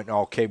that point,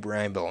 I'll keep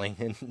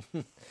rambling.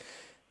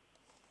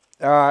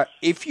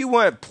 If you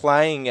weren't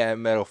playing at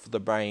Metal for the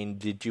Brain,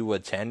 did you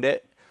attend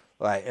it?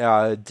 Like,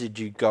 did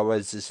you go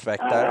as a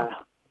spectator?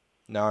 Uh,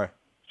 No.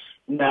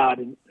 no, I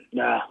didn't.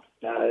 No.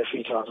 A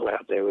few times we were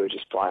out there, we were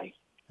just playing,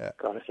 Yeah.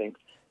 kind of thing.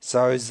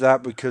 So is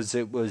that because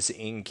it was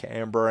in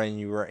Canberra and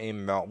you were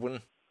in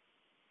Melbourne?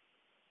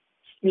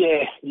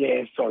 Yeah,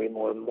 it's probably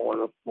more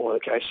the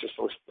case, just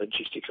a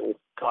logistical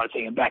kind of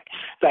thing. And back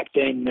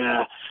then,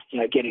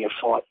 getting a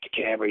flight to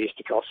Canberra used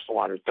to cost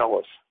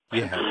 $400.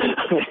 Yeah.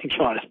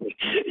 Kind of thing.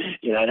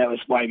 That was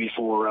way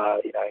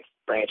before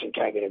Branson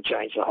came in and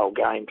changed the whole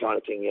game, kind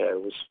of thing. It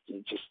was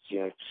just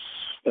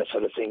that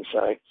sort of thing.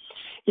 So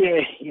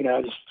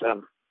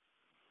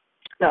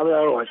no,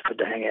 they're always good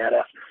to hang out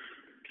at.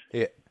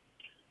 Yeah.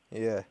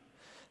 Yeah.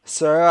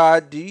 So,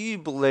 do you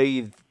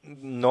believe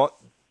not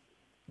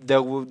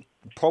there will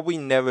probably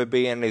never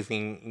be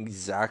anything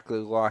exactly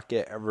like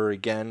it ever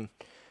again?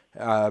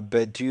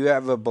 But do you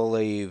ever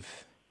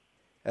believe?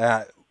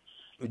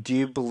 Do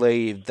you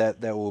believe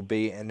that there will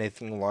be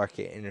anything like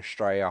it in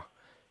Australia?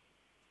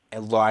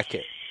 Like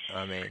it,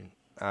 I mean,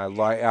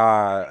 like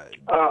Uh,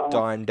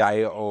 Dying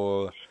Day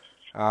or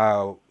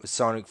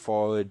Sonic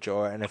Forge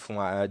or anything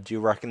like that. Do you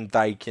reckon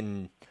they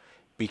can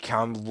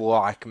become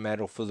like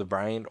Metal for the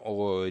Brain,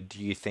 or do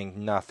you think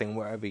nothing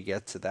will ever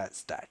get to that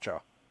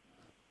stature?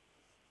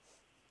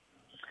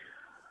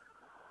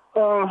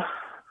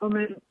 I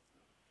mean,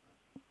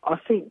 I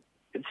think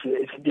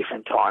it's a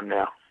different time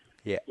now.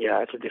 Yeah.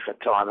 It's a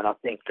different time, and I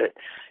think that,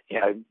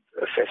 a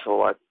festival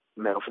like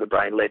Metal for the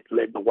Brain led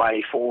the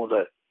way for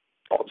the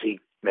Aussie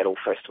Metal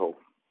Festival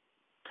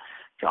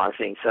kind of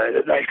thing. So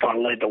they kind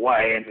of led the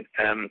way,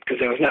 and because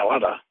there was no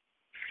other.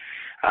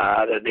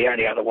 The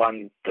only other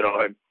one that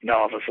I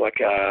know of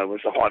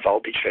was the High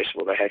Voltage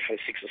Festival they had for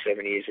 6 or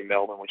 7 years in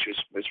Melbourne, which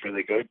was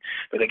really good.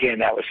 But again,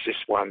 that was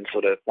just one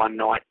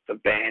night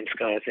of bands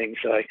kind of thing.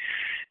 So I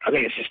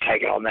think it's just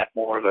taken on that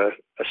more of a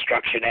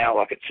structure now.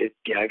 Like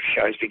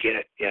shows begin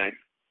at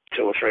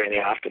 2 or 3 in the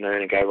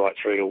afternoon and go right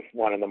through to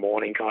 1 in the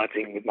morning kind of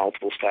thing with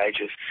multiple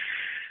stages.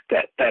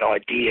 That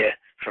idea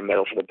from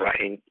Metal for the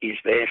Brain is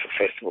there for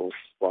festivals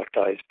like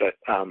those, but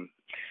I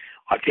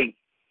think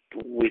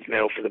with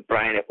Metal for the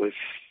Brain, it was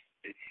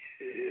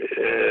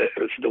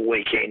the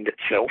weekend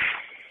itself.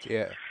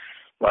 Yeah.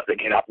 Like they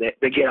get up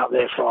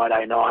there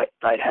Friday night.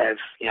 They'd have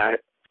a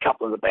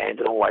couple of the bands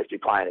would always be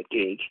playing a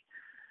gig.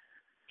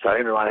 So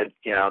everyone had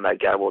and they'd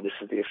go, well, this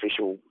is the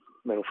official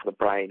Metal for the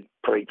Brain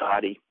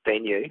pre-party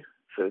venue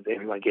for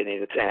everyone getting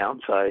into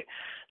town. So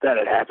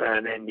that'd happen,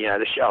 and then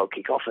the show would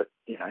kick off at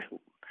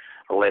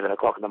 11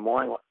 o'clock in the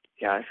morning,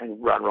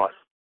 and run right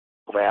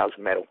 12 hours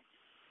of metal.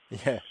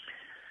 Yeah.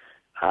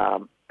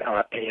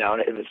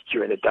 And it was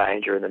during the day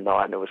and during the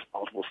night, and there was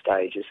multiple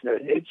stages.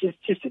 It's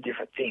just a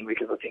different thing,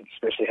 because I think,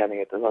 especially having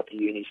it like the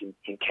unis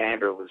in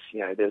Canberra, was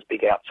there's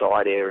big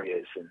outside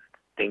areas and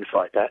things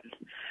like that.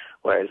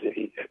 Whereas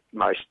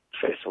most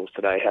festivals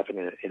today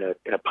happen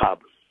in a pub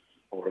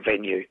or a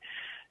venue,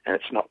 and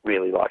it's not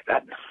really like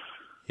that.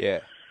 Yeah.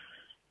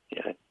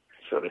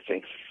 Sort of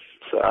thing.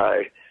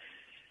 So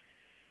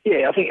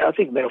yeah, I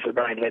think Metal for the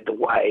Brain led the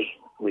way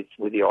with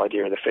the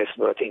idea of the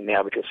festival. I think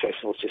now, because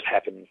festivals just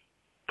happen.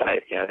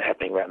 They're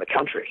happening around the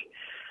country.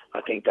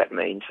 I think that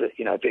means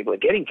that people are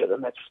getting to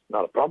them. That's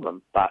not a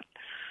problem, but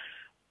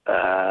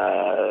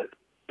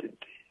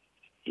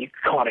you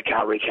kind of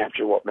can't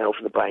recapture what Metal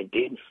for the Brain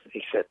did,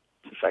 except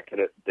the fact that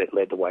it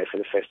led the way for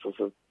the festivals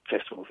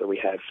that we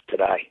have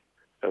today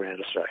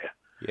around Australia.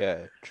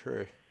 Yeah,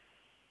 true.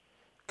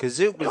 Because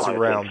it was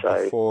around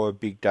before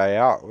Big Day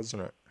Out,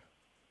 wasn't it?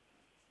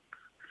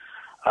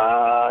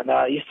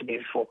 No, it used to be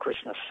before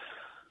Christmas.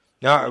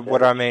 No,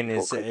 what I mean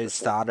is it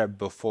started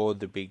before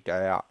the Big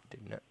Day Out,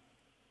 didn't it?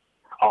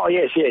 Oh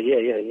yes,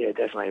 yeah,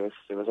 definitely.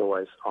 It was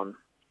always on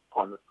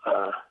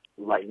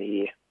late in the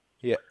year.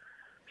 Yeah.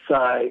 So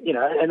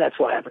and that's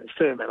what happens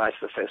too. Most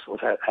of the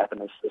festivals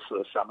happen as the sort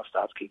of summer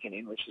starts kicking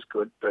in, which is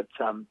good. But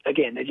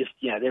again, they're just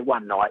they're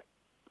one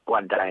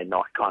day and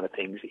night kind of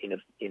things in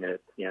a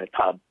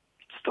pub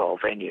style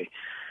venue.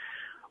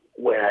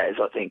 Whereas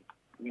I think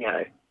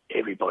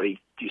everybody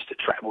used to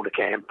travel to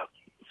Canberra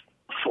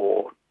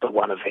for the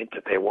one event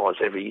that there was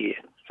every year.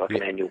 It's like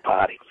an annual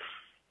party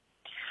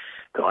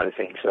kind of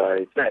thing.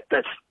 So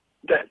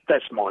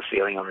that's my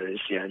feeling on it.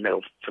 Is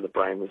Metal for the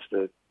Brain was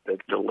the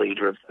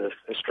leader of the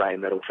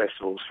Australian metal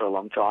festivals for a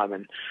long time,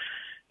 and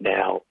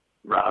now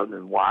rather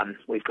than one,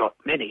 we've got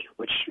many,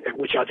 which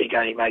I think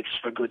only makes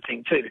for a good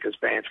thing too, because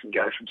bands can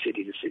go from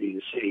city to city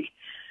to city,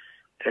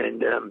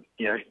 and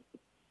use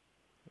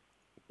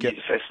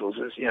festivals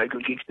as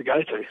good gigs to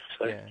go to.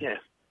 So yeah.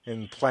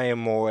 And play in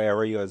more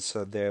areas,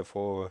 so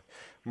therefore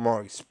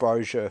more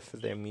exposure for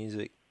their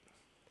music.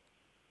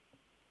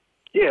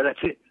 Yeah,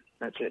 that's it.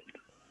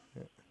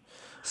 Yeah.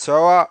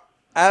 So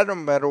at a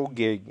metal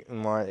gig,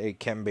 it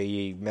can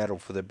be Metal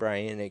for the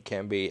Brain, it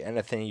can be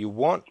anything you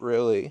want,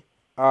 really.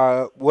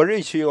 What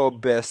is your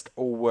best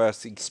or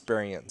worst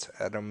experience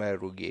at a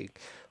metal gig?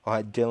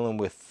 Like dealing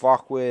with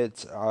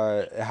fuckwits.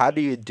 How do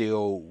you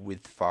deal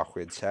with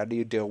fuckwits? How do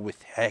you deal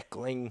with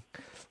heckling?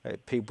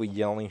 People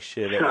yelling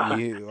shit at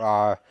you.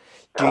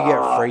 Do you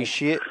get free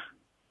shit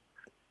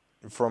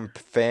from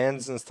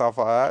fans and stuff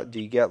like that?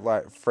 Do you get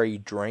free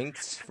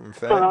drinks from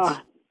fans?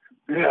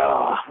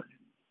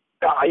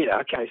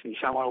 Occasionally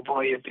someone will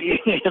buy you a beer.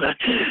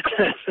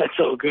 That's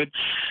all good.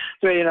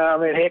 But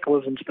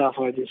hecklers and stuff,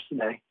 I just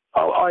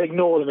I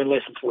ignore them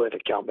unless it's worth a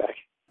comeback.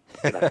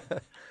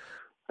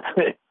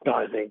 Kind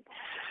of thing.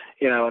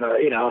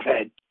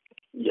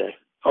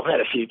 I've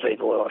had a few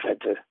people that I've had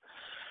to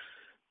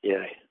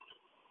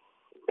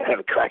have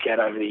a crack at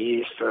over the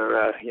years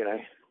for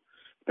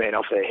being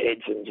off their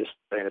heads and just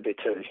being a bit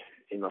too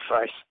in my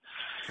face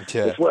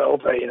as well.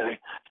 But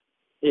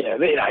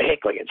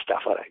heckling and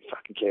stuff, I don't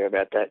fucking care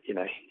about that.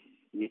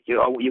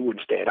 You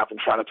wouldn't stand up in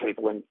front of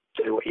people and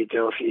do what you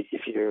do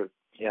if you're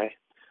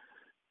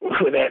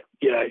without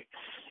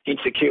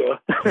insecure.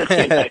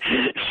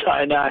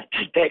 So no,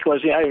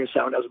 hecklers, if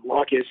someone doesn't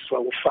like you, it's just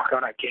well, fuck, I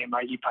don't care,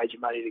 mate. You paid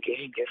your money to get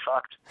in, get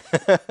fucked.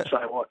 So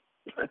what?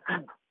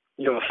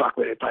 You're a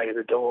fuckwit who paid at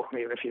the door,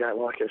 even if you don't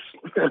like us.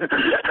 So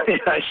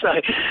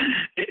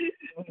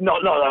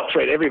not that I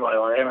treat everybody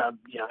like that.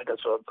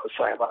 That's what I was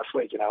saying last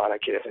week. I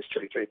don't care if it's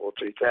 2 people or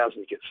 2,000,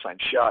 you get the same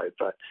show.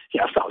 But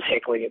if someone's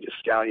heckling and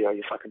just go, your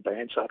fucking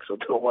band sucks, or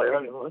do whatever,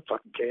 I don't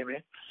fucking care,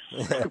 man.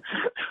 I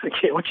don't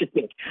care what you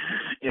think.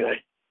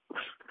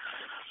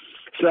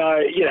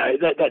 So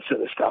that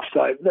sort of stuff.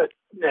 So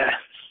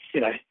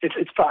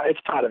it's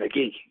part of a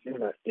gig,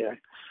 isn't it?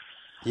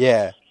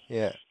 Yeah.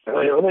 Yeah.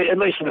 At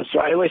least in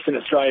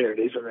Australia it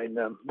is. I mean,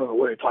 when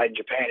we played in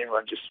Japan,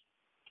 everyone just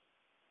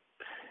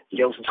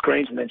yells and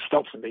screams and then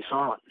stops and be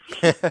silent.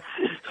 So,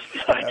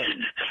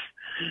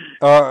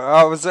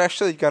 I was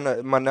actually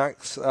my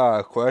next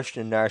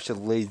question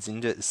actually leads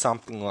into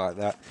something like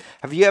that.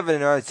 Have you ever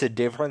noticed a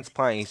difference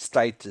playing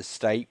state to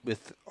state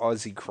with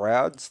Aussie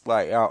crowds,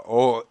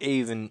 or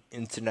even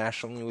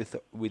internationally with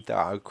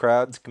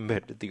crowds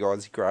compared to the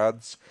Aussie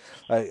crowds?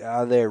 Like,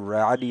 are they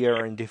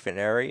rowdier in different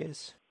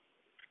areas?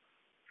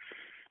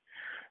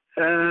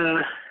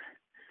 I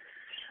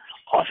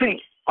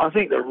think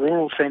the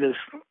rural centres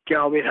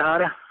go a bit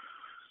harder.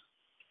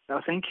 I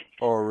think.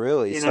 Oh,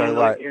 really? So,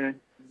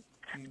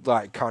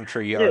 like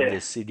country over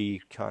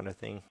city kind of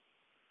thing.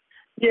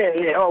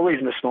 Yeah. Oh,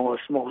 even the smaller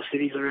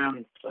cities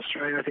around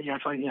Australia. I think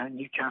it's like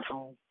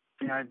Newcastle,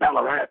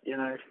 Ballarat.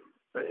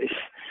 But it's,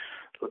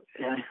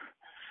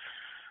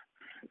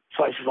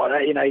 places like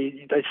that.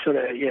 They sort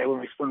of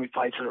when we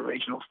played sort of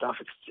regional stuff,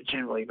 it's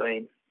generally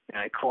been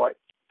quite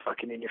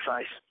fucking in your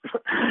face.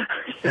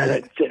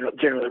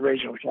 Generally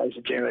regional shows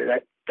are generally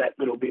that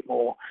little bit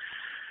more,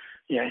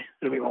 a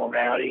little bit more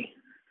rowdy.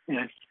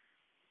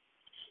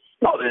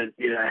 Not that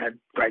had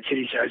great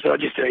city shows, but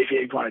just if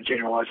you want a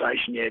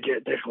generalisation,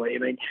 definitely. I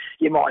mean,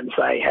 you mightn't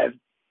say have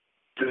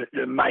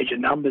the major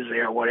numbers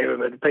there or whatever,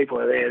 but the people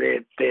are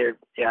there.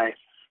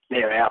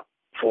 They're out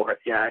for it,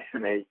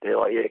 and they're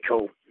like, yeah,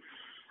 cool.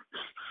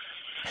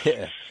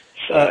 Yeah.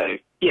 So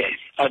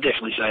I'd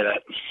definitely say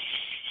that.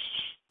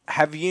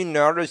 Have you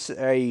noticed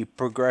a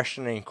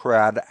progression in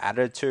crowd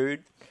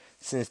attitude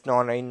since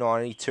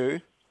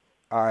 1992?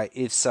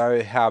 If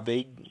so, how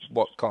big,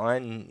 what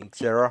kind,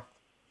 etc.?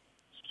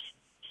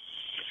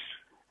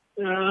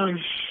 Yeah,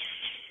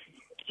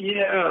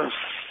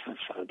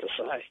 it's hard to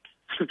say.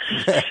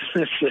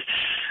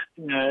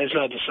 It's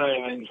hard to say.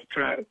 I mean,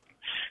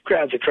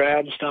 crowds are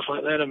crowds and stuff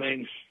like that. I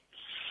mean,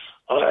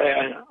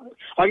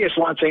 I guess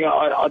one thing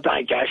I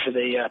don't go for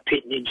the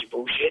pit ninja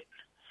bullshit.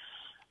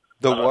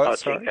 The what? I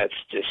sorry? think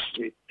that's just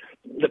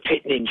the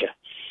pit ninja.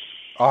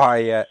 Oh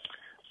yeah.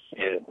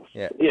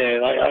 Yeah.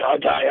 I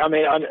don't. I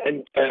mean, I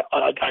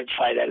don't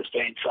say that as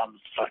being some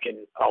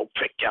fucking old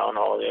prick going,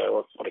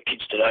 what are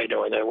kids today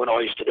doing? When I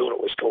used to do it,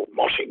 it was called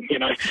moshing.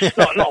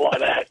 Not like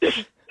that.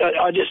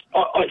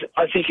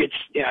 I think it's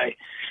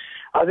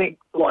I think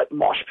like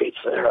mosh pits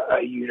are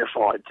a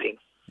unified thing.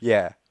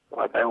 Yeah.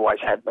 Like they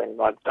always have been.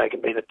 Like they can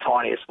be the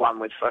tiniest one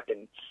with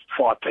fucking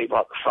 5 people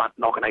up the front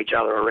knocking each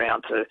other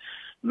around to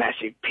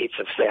massive pits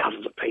of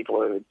thousands of people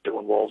who are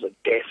doing walls of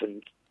death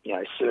and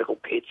circle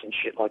pits and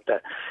shit like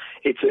that.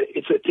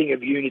 It's a thing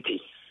of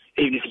unity,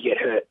 even if you get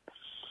hurt.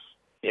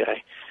 Yeah.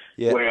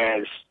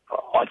 Whereas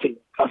I think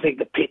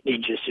the pit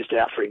ninja's just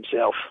out for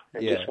himself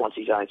and just wants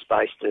his own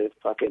space to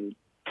fucking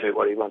do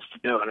what he wants to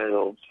do, and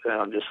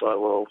I'm just like,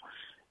 well,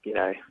 you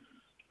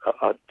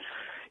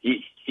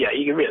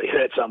can really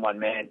hurt someone,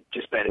 man,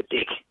 just being a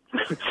dick.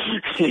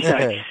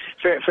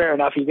 Fair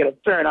enough. You get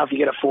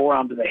a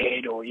forearm to the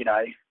head, or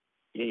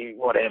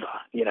whatever.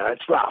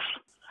 It's rough.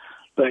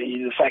 But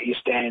the fact you're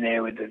standing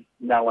there with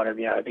no one, a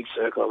big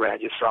circle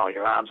around you, throwing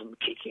your arms and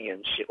kicking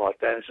and shit like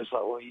that, it's just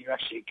like, well, you're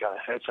actually going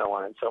to hurt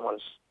someone, and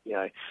someone's,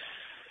 the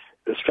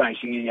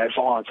strange thing,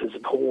 violence is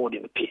abhorred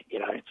in the pit.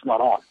 It's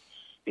not on.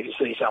 If you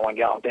see someone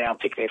going down,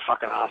 pick their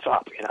fucking ass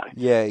up.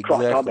 Yeah, exactly.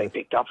 Christ, I've been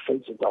picked up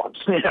heaps of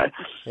times. I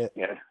think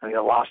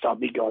the last time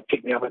big guy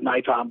picked me up at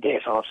napalm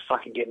death, I was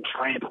fucking getting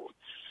trampled.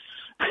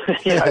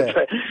 But,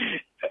 I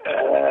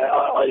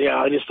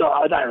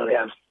don't really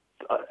have.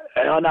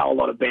 And I know a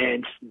lot of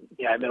bands,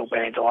 metal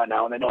bands I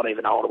know, and they're not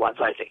even older ones.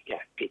 They think,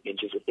 pit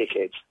ninjas are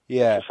dickheads.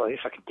 Yeah. It's just like, you're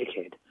a fucking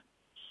dickhead.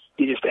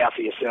 You're just out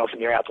for yourself and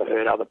you're out to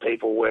hurt other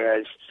people.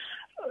 Whereas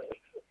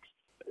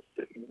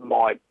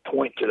my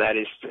point to that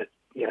is that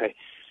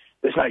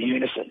there's no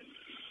unison,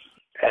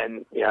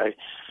 and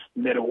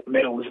metal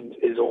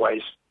is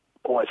always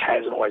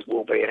has and always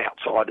will be an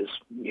outsider's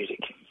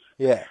music.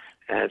 Yeah.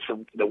 And it's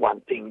the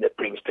one thing that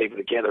brings people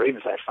together, even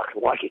if they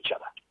fucking like each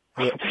other.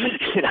 Yeah.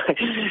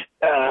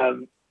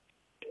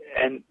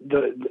 And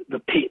the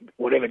pit,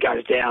 whatever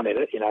goes down in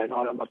it, I'm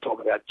not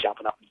talking about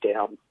jumping up and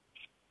down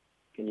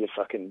in your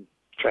fucking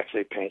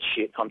tracksuit pants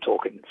shit. I'm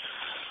talking,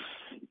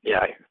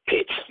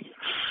 pits,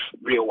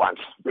 real ones,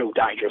 real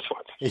dangerous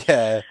ones.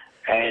 Yeah.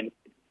 And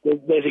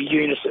there's a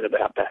unison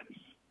about that.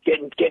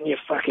 Getting your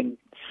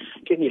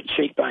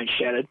cheekbone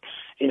shattered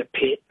in a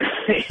pit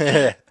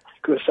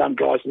because some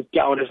guys are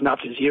going as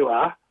nuts as you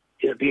are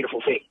is a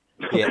beautiful thing.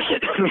 Yeah.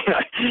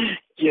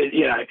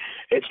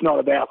 It's not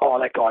about,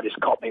 that guy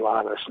just caught me one,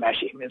 I'm going to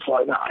smash him. It's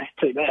like, no,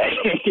 too bad.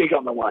 You got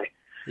in the way.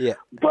 Yeah.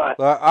 But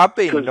well, I've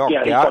been knocked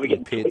out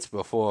in pits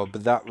before,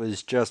 but that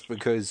was just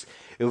because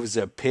it was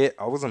a pit.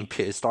 I wasn't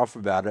pissed off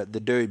about it. The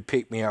dude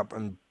picked me up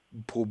and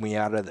pulled me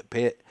out of the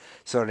pit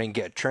so I didn't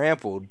get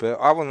trampled, but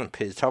I wasn't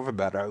pissed off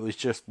about it. It was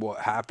just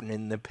what happened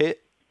in the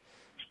pit.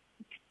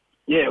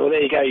 Yeah, well,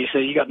 there you go. You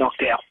see, you got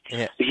knocked out.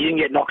 Yeah. But you didn't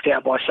get knocked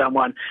out by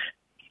someone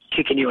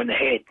kicking you in the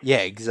head.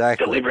 Yeah,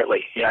 exactly.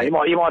 Deliberately. You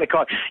might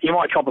cop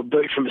a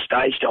boot from a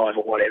stage dive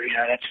or whatever.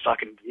 That's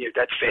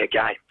fair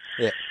game.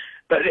 Yeah.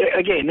 But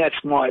again,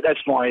 that's my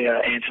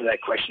answer to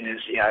that question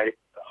is,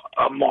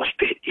 a mosh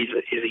pit is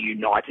a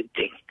united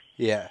thing.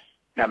 Yeah.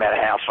 No matter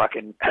how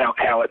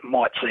how it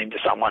might seem to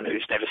someone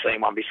who's never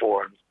seen one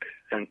before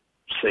and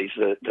sees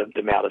the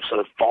amount of sort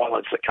of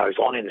violence that goes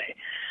on in there.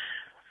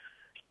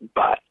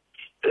 But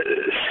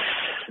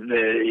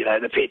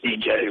the pit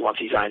ninja who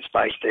wants his own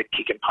space to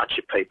kick and punch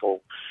at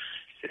people,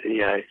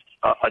 I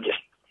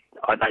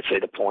don't see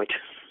the point.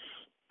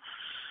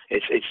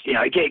 It's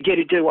get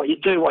to do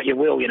what you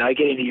will, get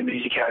into your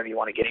music however you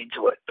want to get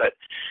into it, but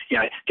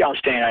go and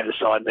stand over the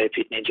side and be a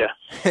pit ninja.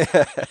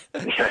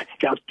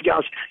 Go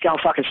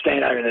and fucking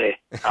stand over there,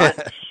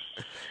 right?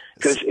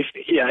 Because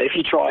if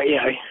you try,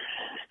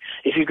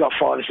 if you've got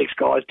 5 or 6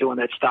 guys doing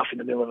that stuff in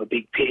the middle of a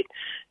big pit,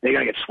 they're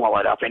going to get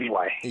swallowed up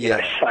anyway.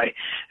 Yeah. So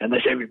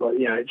unless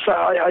everybody, so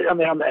I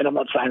mean, I'm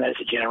not saying that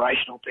it's a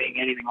generational thing,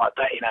 anything like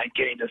that.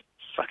 Get into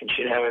fucking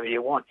shit however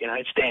you want.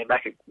 Stand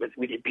back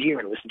with your beer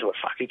and listen to it.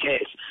 Fuck, who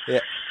cares? Yeah.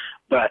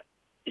 But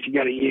if you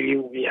go to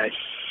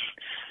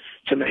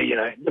to me,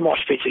 the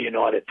mosh pit's a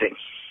united thing.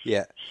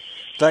 Yeah.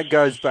 That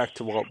goes back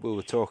to what we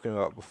were talking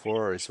about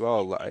before as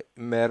well. Like,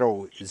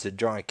 metal is a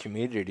giant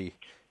community.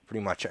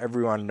 Pretty much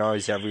everyone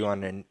knows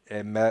everyone, and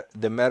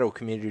the metal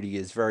community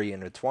is very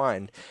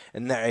intertwined.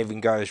 And that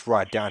even goes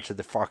right down to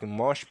the fucking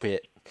mosh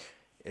pit.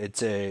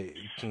 It's a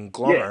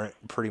conglomerate,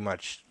 pretty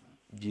much.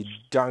 You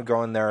don't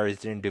go in there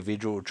as an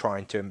individual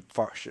trying to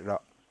fuck shit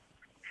up.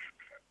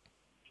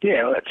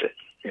 Yeah, well, that's it.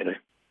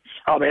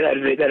 I mean,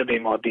 that'd be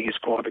my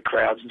biggest gripe at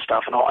crowds and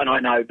stuff. And I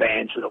know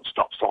bands that'll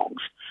stop songs.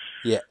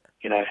 Yeah.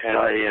 And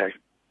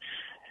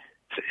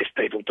if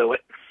people do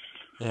it,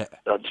 yeah,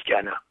 they'll just go,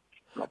 no,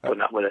 I'm not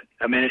putting up with it.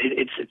 I mean,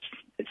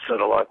 it's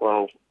sort of like,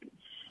 well,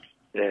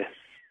 yeah.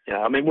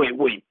 I mean, we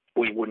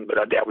wouldn't, but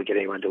I doubt we'd get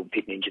anyone to do a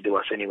pit ninja to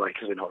us anyway,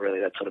 because we're not really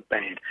that sort of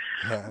band.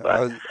 Yeah, but, I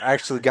was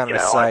actually going to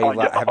say,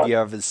 have you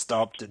ever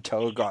stopped to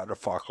tell a guy to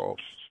fuck off?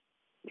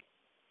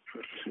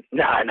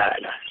 No, I've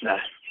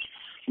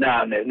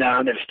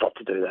never stopped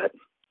to do that.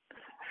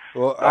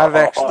 Well, I've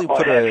actually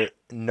put a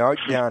note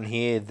down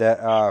here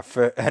that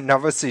for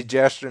another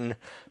suggestion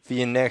for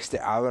your next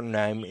album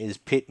name is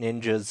Pit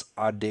Ninjas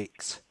Are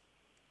Dicks.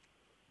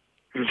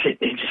 Pit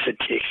Ninjas Are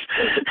Dicks.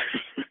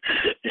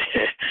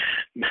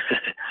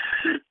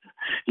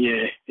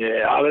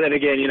 Yeah. But then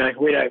again,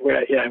 we don't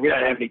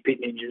have any pit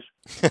ninjas,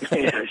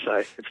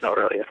 so it's not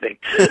really a thing.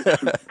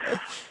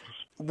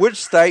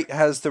 Which state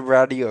has the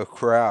rowdier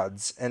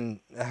crowds, and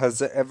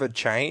has it ever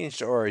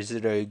changed, or is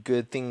it a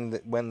good thing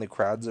that when the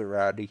crowds are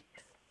rowdy?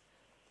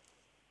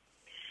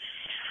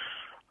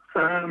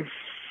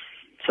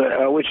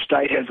 So which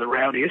state has the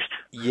rowdiest?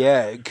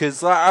 Yeah,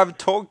 because I've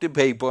talked to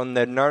people and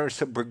they've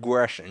noticed a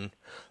progression.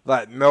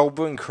 Like,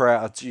 Melbourne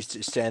crowds used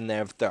to stand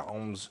there with their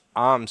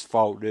arms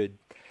folded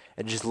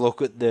and just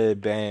look at the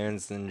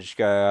bands and just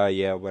go, oh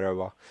yeah,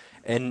 whatever.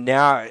 And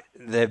now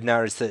they've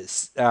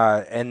noticed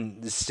that,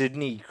 and the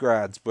Sydney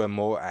crowds were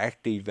more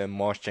active and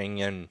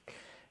moshing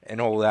and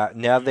all that.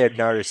 Now they've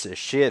noticed a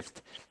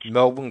shift.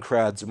 Melbourne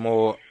crowds are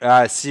more,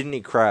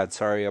 Sydney crowds,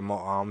 sorry, are more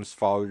arms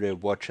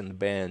folded watching the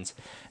bands,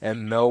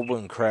 and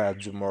Melbourne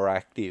crowds are more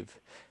active.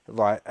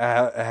 Like,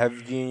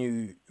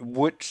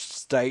 which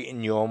state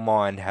in your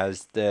mind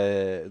has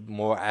the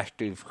more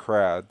active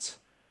crowds?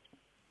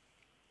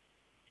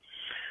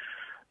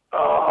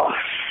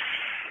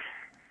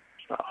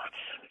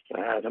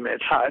 I mean,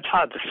 it's hard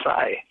to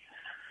say.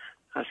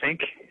 I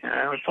think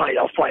I've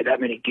played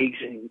that many gigs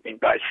in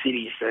both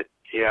cities that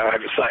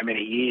over so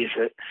many years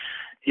that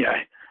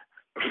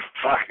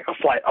fuck,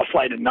 I've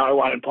played to no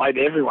one and played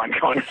to everyone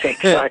kind of thing.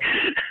 So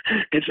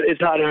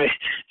it's hard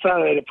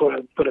to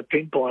put a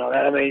pinpoint on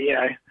that. I mean,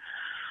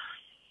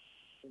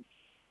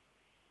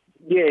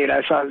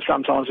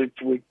 sometimes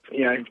we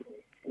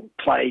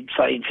played,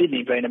 say, in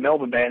Sydney, being a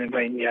Melbourne band, and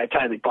been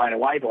totally blown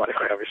away by the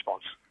crowd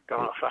response.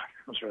 Going, oh fuck,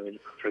 that's really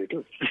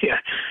good.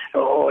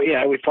 Or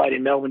we played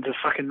in Melbourne to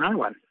fucking no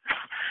one.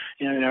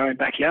 In our own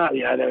backyard.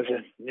 There was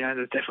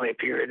definitely a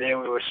period there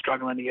where we were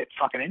struggling to get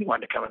fucking anyone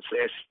to come and see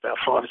us about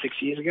 5 or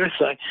 6 years ago.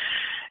 So,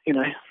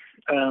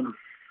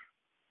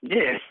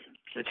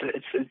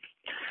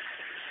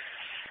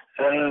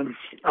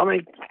 I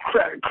mean,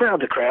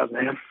 crowds are crowds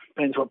now.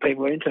 Depends what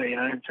people are into.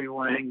 If people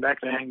want to hang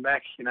back, they hang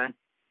back.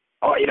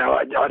 I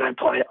don't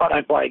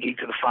play a gig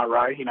to the front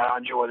row. I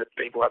enjoy that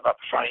people up the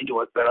front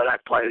into it, but I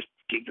don't play a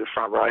gig to the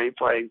front row. You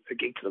play a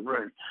gig to the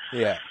room.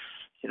 Yeah.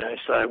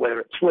 So whether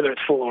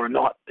it's full or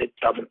not, it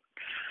doesn't,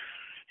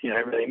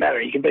 really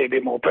matter. You can be a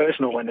bit more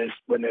personal when there's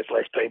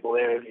less people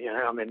there.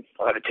 I mean,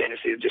 I have a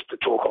tendency just to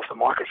talk off the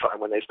microphone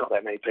when there's not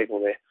that many people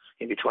there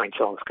in between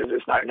songs, because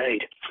there's no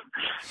need.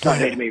 No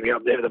need to me be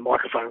up there with a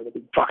microphone with a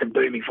big fucking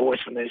booming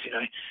voice when there's,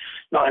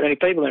 not that many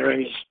people in the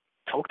room. You just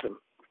talk to them.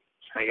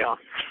 How you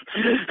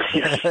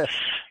going?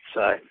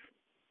 So,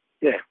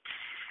 yeah.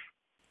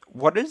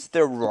 What is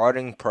the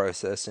writing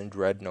process in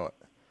Dreadnaught?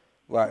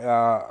 Like,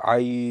 are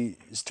you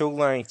still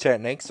learning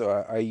techniques,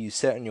 or are you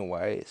set in your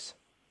ways?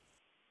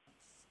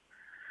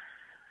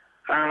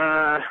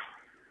 No.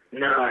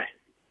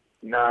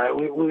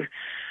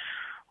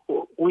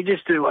 We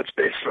just do what's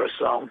best for a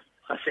song.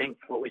 I think,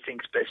 what we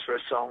think's best for a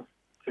song.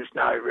 There's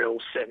no real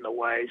set in the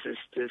ways.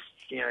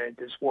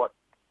 There's what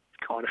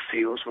kind of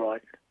feels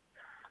right.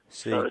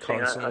 So you're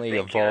constantly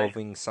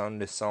evolving song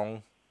to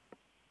song?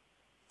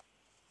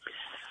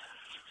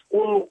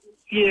 Well,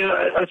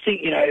 yeah, I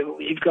think,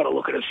 you've got to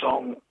look at a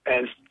song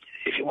as,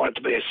 if you want it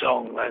to be a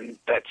song, then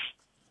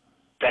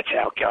that's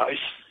how it goes,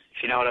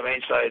 if you know what I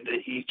mean. So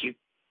you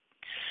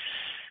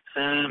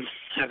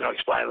how can I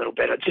explain it a little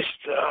better? Just,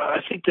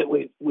 I think that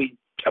we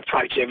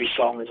approach every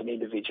song as an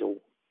individual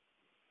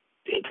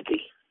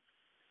entity,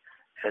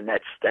 and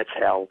that's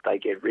how they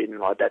get written.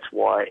 Like, that's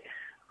why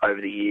over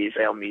the years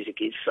our music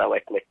is so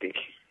eclectic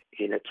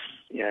in its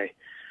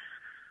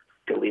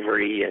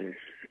delivery and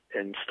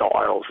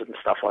styles and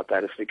stuff like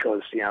that. It's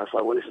because it's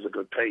like, well, this is a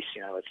good piece.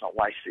 Let's not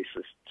waste this.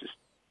 Let's just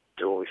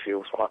do what we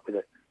feels right with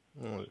it.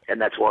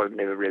 And that's why we've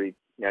never really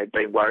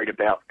been worried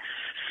about,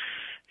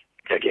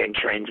 again,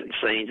 trends and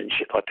scenes and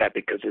shit like that,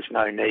 because there's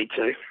no need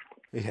to.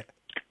 Yeah.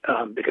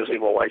 Because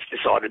we've always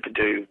decided to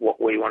do what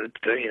we wanted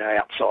to do,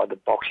 outside the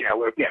box.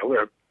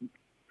 We're a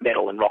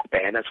metal and rock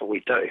band. That's what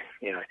we do,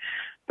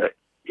 But,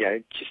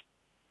 just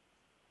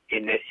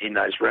in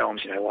those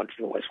realms, I've always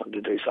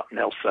wanted to do something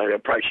else. So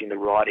approaching the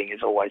writing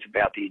is always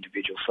about the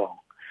individual song.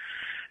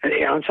 And,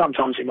 and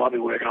sometimes we might be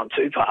working on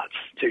two parts,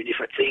 two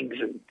different things,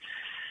 and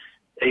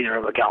either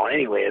of them are going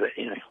anywhere, but,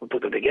 we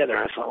put them together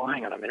and it's like, well,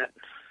 hang on a minute.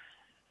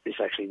 This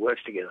actually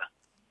works together.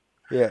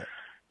 Yeah.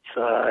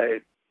 So, I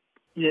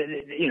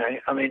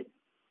mean,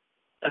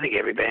 I think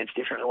every band's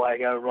different the way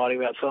they go writing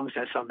about songs.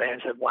 Some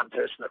bands have one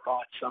person that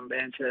writes, some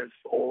bands have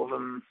all of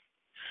them,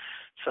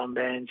 some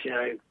bands,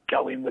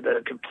 go in with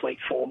a complete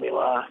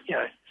formula,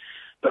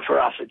 But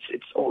for us,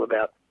 it's all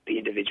about the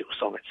individual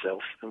song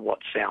itself and what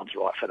sounds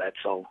right for that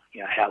song,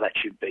 how that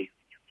should be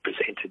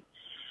presented.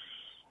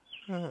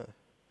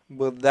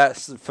 Well,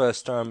 that's the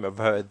first time I've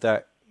heard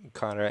that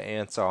kind of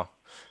answer.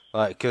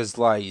 Because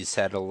like you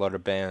said, a lot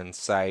of bands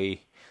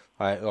say,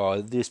 like,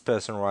 oh, this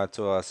person writes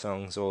all our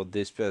songs, or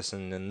this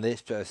person and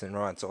this person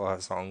writes all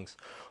our songs,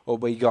 or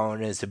we go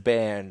in as a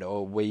band,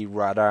 or we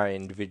write our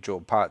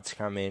individual parts,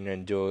 come in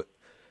and do it.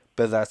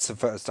 But that's the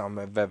first time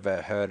I've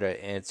ever heard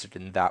it answered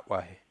in that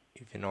way,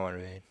 if you know what I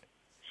mean.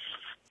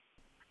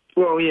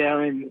 Well, yeah,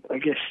 I mean, I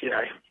guess,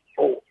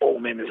 all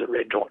members of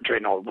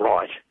Dreadnaught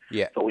write,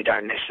 yeah, but we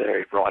don't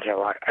necessarily write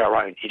our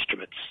own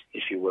instruments,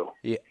 if you will.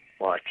 Yeah.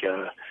 Like,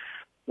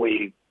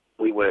 we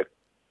work,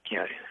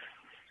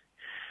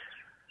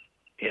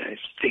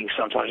 things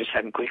sometimes just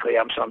happen quickly.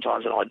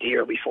 Sometimes an idea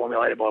will be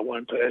formulated by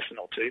one person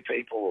or two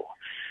people.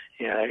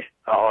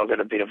 Or, I've got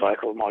a bit of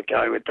vocal, might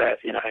go with that.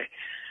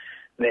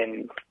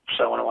 Then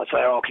someone might say,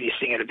 oh, can you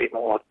sing it a bit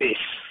more like this?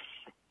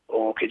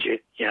 Or could you,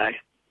 can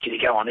you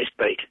go on this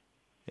beat?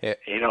 Yeah.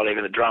 And you're not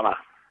even the drummer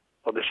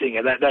or the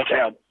singer. That's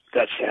how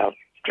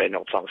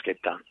Dreadnaught songs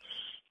get done.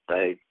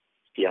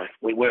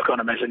 We work on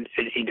them as an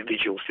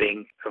individual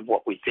thing of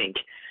what we think.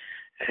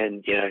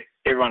 And,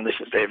 everyone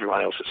listens to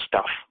everyone else's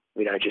stuff.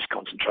 We don't just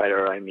concentrate on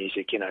our own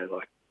music,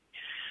 like,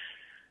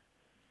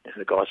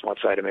 the guys might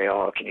say to me,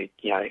 oh, can you,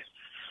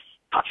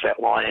 punch that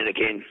line in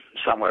again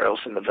somewhere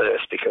else in the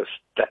verse, because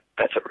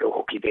that's a real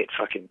hooky bit.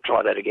 Fucking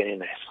try that again in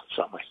there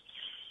somewhere.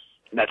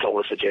 And that's all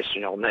the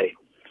suggestion I'll need,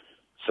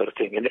 sort of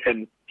thing.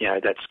 And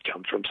that's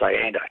come from, say,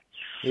 Ando.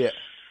 Yeah.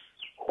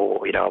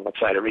 Or, I might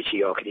say to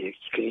Richie, oh, can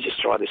you just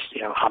try this,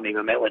 humming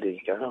a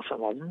melody? You go, oh,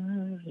 something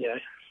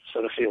like,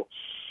 sort of feel.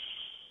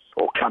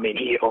 Or come in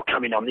here, or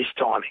come in on this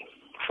timing,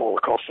 fall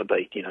across the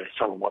beat,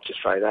 someone might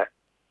just say that.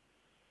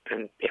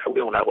 And,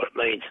 we all know what it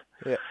means.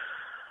 Yeah.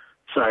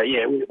 So,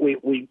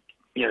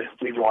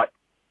 we write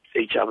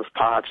each other's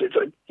parts. It's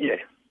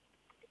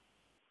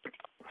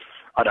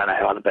I don't know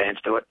how other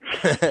bands do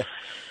it.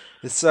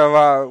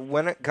 So,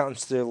 when it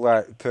comes to,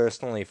 like,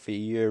 personally for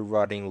you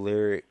writing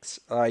lyrics,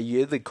 are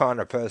you the kind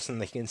of person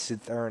that can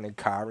sit there in a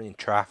car in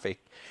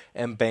traffic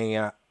and bang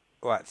out,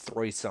 like,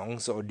 3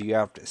 songs, or do you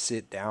have to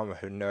sit down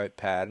with a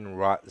notepad and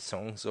write the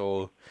songs,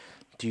 or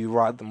do you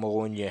write them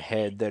all in your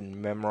head then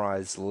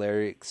memorize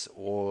lyrics,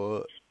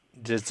 or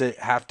does it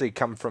have to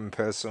come from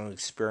personal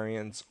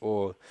experience,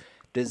 or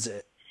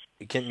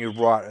can you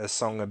write a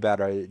song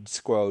about a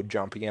squirrel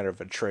jumping out of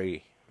a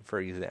tree, for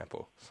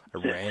example, a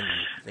random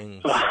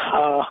thing?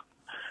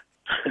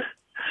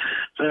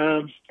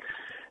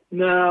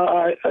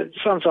 No,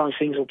 sometimes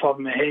things will pop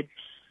in my head.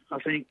 I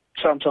think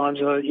sometimes,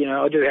 I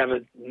do have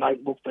a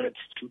notebook, but it's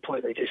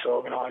completely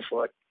disorganised.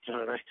 Like, I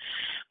don't know.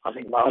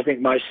 I think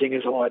most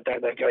singers are like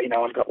that. They go,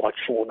 I've got like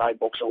 4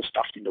 notebooks all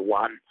stuffed into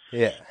one.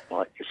 Yeah.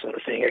 Like this sort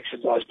of thing,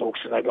 exercise books,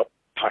 and they've got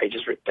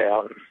pages ripped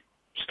out and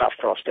stuff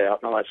crossed out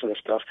and all that sort of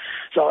stuff.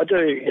 So I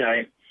do,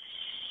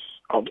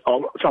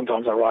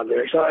 sometimes I write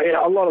lyrics. So,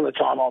 a lot of the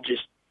time I'll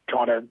just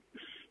kind of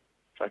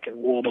fucking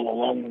warble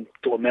along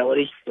to a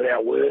melody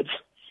without words,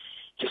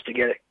 just to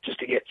get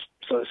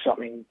sort of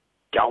something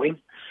going.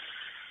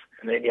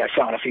 And then,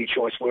 throw in a few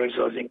choice words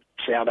that I think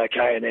sound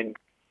okay, and then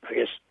I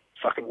guess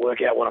fucking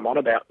work out what I'm on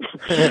about.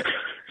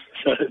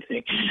 Sort of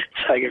thing.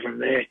 Take it from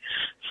there.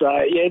 So,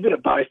 a bit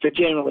of both, but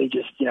generally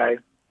just,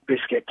 this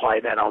get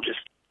played, then I'll just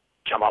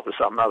come up with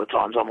something. Other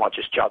times I might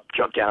just jot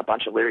down a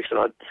bunch of lyrics that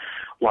I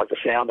like the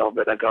sound of,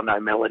 but they've got no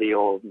melody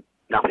or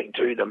nothing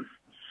to them.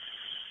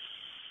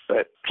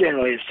 But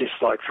generally it's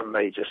just like, from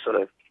me, just sort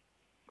of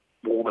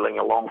warbling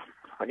along,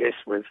 I guess,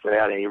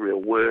 without any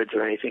real words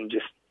or anything,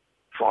 just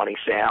finding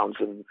sounds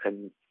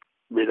and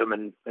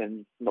rhythm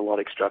and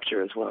melodic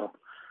structure as well.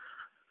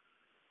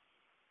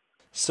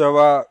 So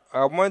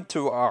I want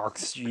to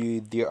ask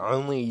you the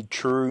only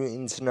true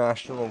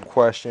international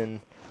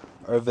question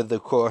over the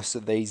course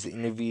of these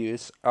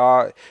interviews.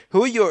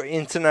 Who are your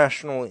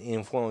international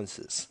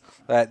influences?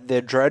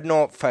 The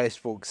Dreadnaught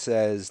Facebook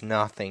says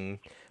nothing,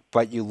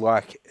 but you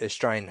like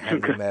Australian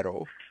heavy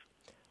metal.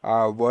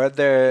 Were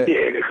there...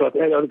 Yeah,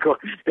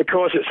 of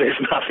course it says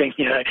nothing,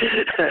 you know.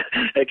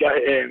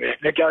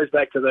 It goes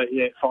back to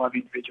the 5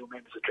 individual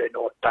members of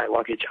Dreadnaught don't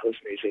like each other's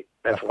music.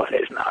 That's why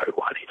there's no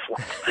one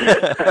influence.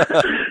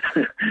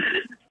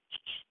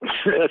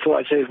 That's why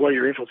it says, what are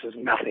your influences?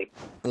 Nothing.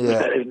 Yeah.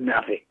 There's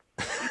nothing.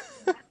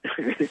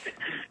 We'd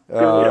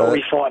all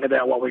be fighting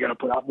about what we're going to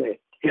put up there.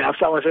 You know, if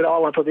someone said, I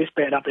want to put this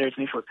band up there as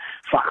an influence,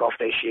 fuck off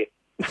their shit.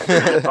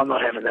 I'm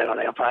not having that on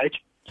our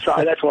page. So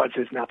that's why it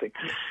says nothing.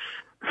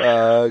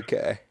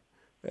 Okay.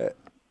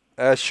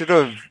 I should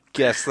have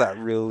guessed that,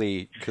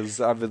 really, because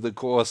over the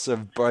course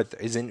of both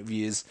those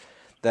interviews,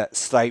 that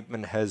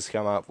statement has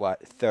come up like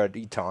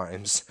 30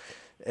 times.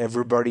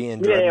 Everybody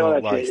in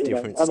Dreadnaught likes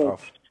different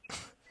stuff.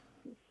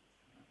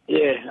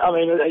 Yeah,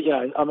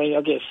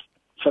 I guess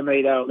for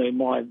me, though,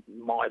 my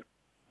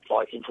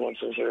like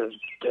influences are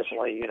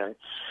definitely,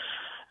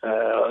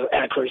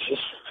 Anacrusis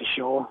for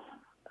sure.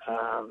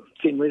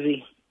 Thin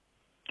Lizzy,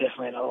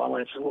 definitely another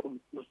one.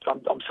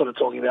 I'm sort of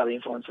talking about the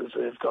influences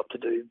that have got to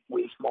do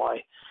with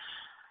my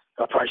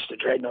approach to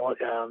Dreadnaught.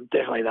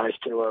 Definitely those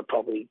two are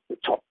probably the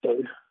top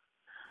two.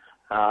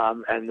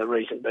 And the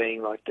reason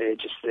being, like, their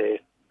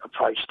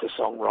approach to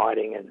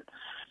songwriting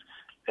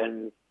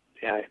and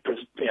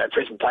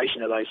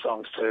presentation of those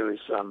songs too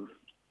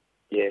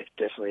is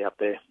definitely up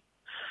there.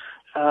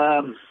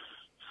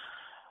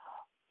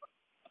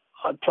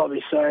 I'd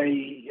probably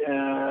say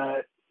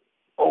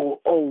all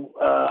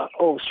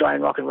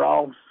Australian rock and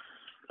roll.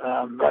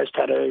 Rose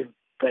Tattoo,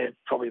 they're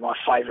probably my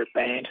favourite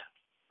band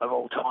of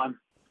all time.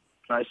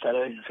 Rose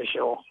Tattoo for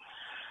sure.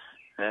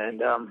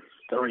 And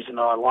the reason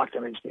I like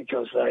them is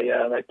because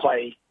they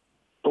play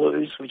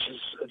blues, which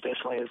is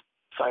definitely a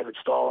favourite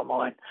style of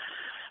mine.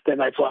 Then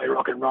they play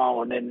rock and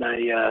roll, and then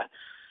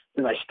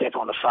they step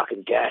on the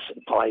fucking gas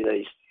and play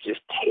these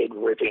just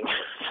head-ripping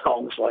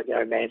songs like,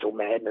 Mantle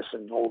Madness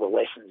and All the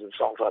Lessons and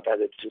songs like that.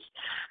 It's just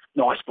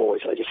nice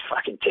boys. They just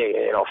fucking tear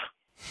your head off.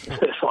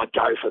 It's like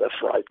go for the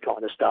throat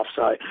kind of stuff.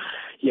 So,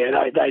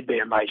 yeah, they'd be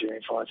a major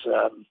influence.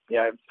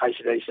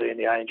 AC/DC and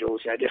the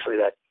Angels, definitely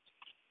that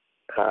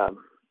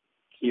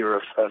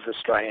era of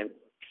Australian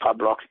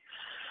pub rock.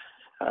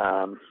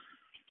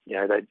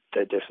 They're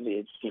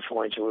definitely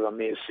influential on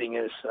me as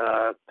singers.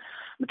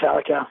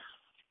 Metallica,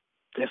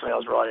 definitely I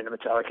was right into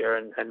Metallica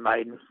and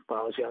Maiden when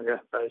I was younger.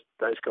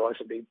 Those guys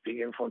would be big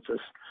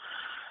influences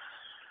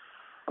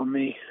on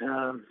me.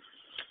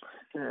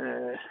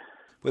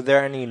 Were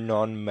there any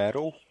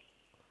non-metal?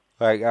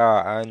 Like,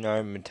 I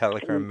know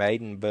Metallica and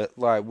Maiden, but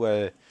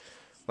were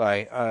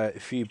a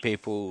few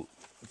people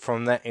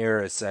from that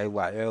era, say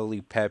like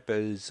early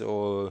Peppers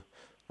or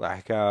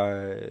a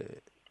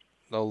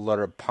lot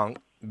of punk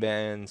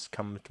bands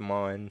come to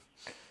mind.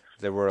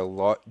 There were a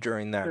lot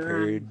during that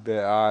period,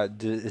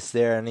 but is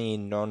there any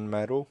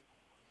non-metal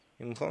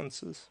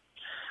influences?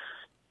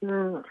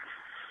 Melissa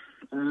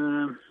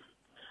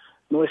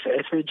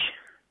Etheridge.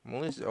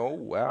 Melissa, oh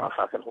wow!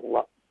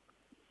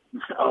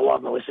 I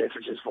love Melissa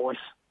Etheridge's voice.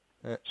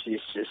 Yeah.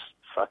 She's just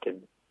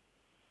fucking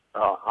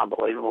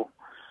unbelievable.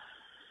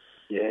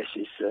 Yeah,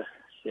 she's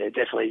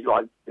definitely,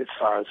 like, as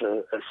far as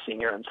a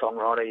singer and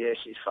songwriter, yeah,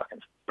 she's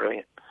fucking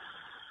brilliant.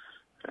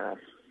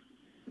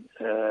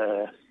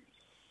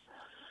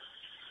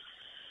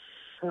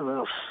 Who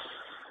else?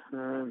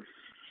 I'm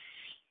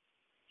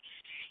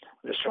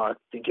just trying to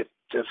think of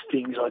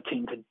things I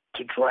tend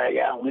to drag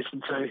out and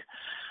listen to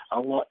a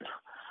lot.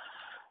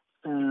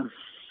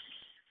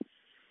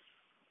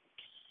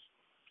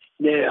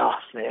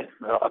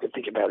 I could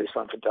think about this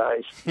one for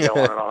days, go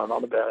on and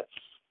on about it.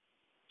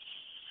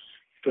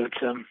 But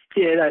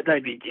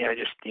they'd be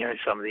just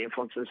some of the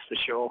influences for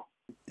sure.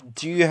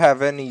 Do you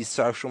have any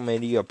social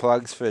media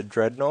plugs for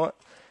Dreadnaught?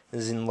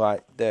 As in,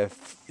 like, your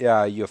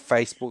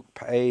Facebook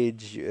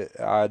page?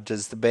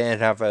 Does the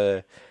band have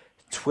a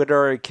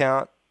Twitter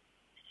account,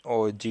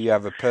 or do you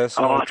have a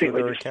personal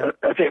Twitter account?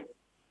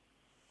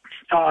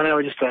 No,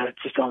 we're just on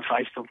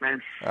Facebook,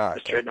 man. Okay.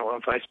 Just Dreadnaught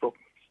on Facebook.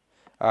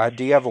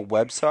 Do you have a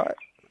website?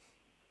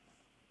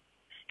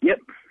 Yep.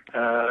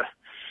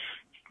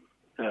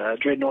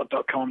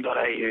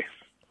 Dreadnaught.com.au.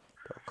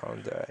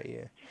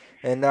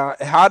 And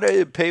how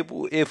do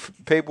people, if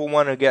people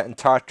want to get in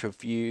touch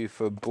with you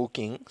for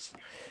bookings,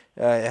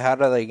 how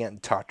do they get in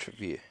touch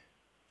with you?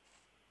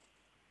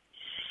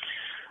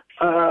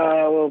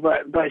 Well,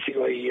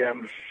 basically,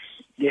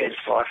 it's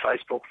via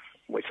Facebook.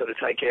 We sort of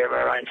take care of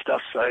our own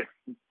stuff, so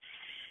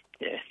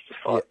yeah, just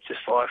Yeah. just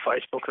via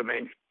Facebook. I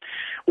mean,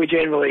 we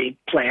generally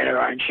plan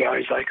our own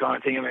shows, that kind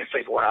of thing. I mean, if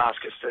people want to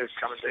ask us to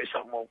come and do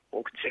something,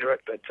 we'll consider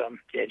it. But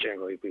yeah,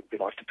 generally we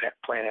like to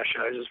plan our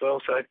shows as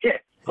well. So yeah,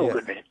 all Yeah.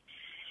 good, man.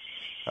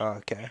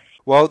 Okay.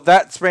 Well,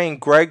 that's been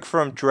Greg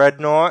from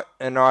Dreadnaught,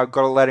 and I've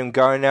got to let him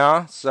go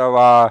now.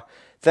 So,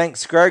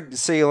 thanks, Greg.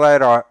 See you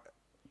later.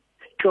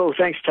 Cool.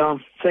 Thanks,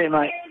 Tom. See you,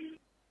 mate.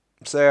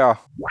 See ya.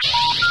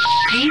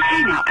 Please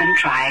hang up and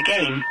try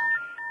again.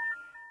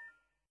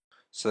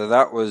 So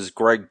that was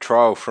Greg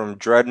Trull from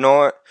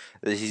Dreadnaught.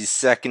 This is his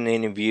second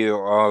interview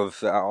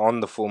of on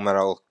the Full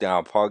Metal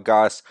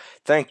podcast.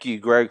 Thank you,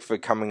 Greg, for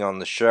coming on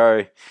the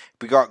show.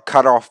 We got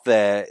cut off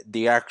there.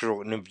 The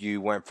actual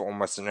interview went for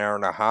almost an hour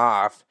and a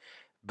half.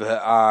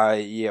 But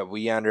yeah,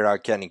 we ended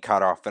up getting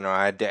cut off, and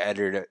I had to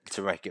edit it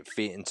to make it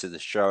fit into the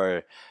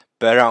show.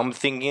 But I'm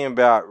thinking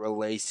about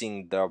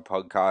releasing the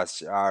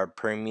podcast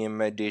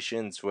premium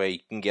editions where you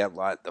can get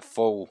like the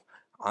full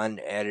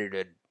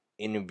unedited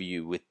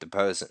interview with the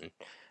person,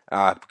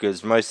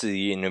 because most of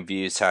the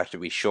interviews have to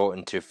be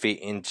shortened to fit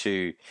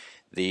into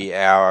the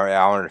hour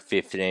and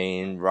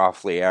 15,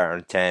 roughly hour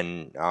and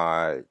 10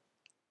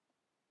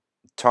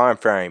 time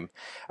frame.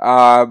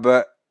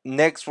 But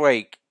next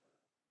week,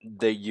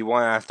 you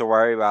won't have to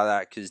worry about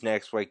that, because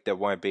next week there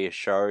won't be a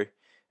show,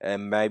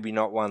 and maybe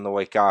not one the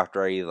week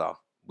after either.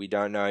 We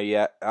don't know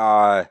yet.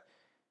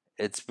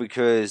 It's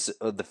because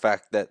of the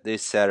fact that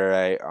this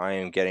Saturday I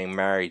am getting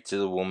married to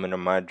the woman of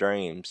my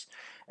dreams.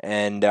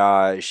 And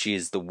she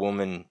is the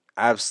woman,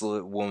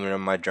 absolute woman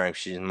of my dreams.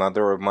 She's the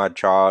mother of my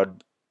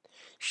child.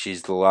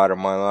 She's the light of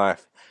my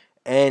life.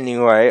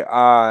 Anyway,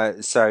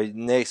 so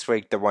next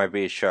week there won't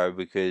be a show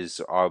because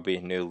I'll be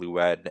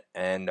newlywed,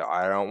 and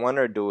I don't want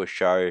to do a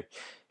show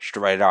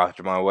straight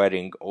after my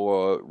wedding,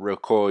 or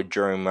record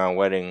during my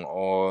wedding,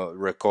 or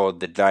record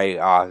the day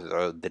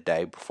after the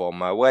day before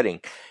my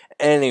wedding.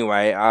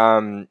 Anyway,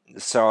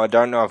 so I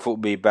don't know if it'll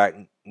be back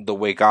the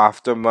week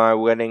after my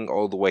wedding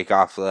or the week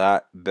after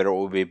that, but it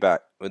will be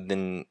back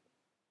within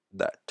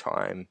that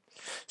time,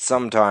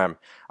 sometime.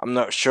 I'm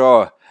not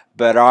sure,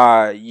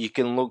 but you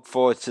can look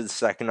forward to the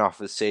second half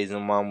of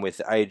season 1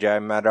 with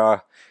AJ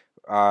Matter,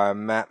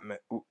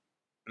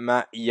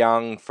 Matt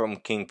Young from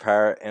King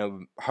Parrot,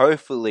 and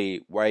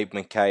hopefully Wade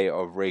McKay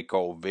of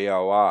Recall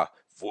VOR,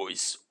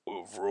 voice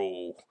of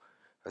rule.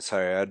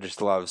 Sorry, I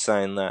just love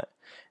saying that.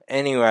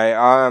 Anyway,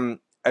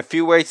 a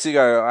few weeks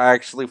ago I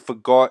actually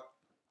forgot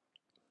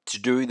to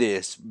do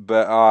this,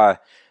 but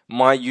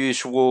my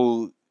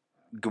usual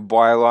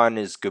goodbye line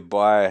is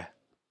goodbye,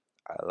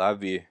 I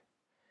love you.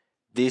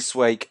 This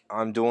week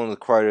I'm doing the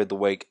quote of the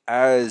week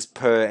as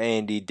per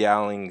Andy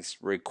Dowling's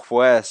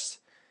request.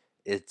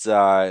 It's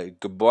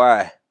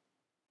goodbye,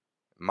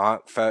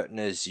 Mark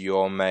Feltner's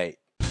your mate.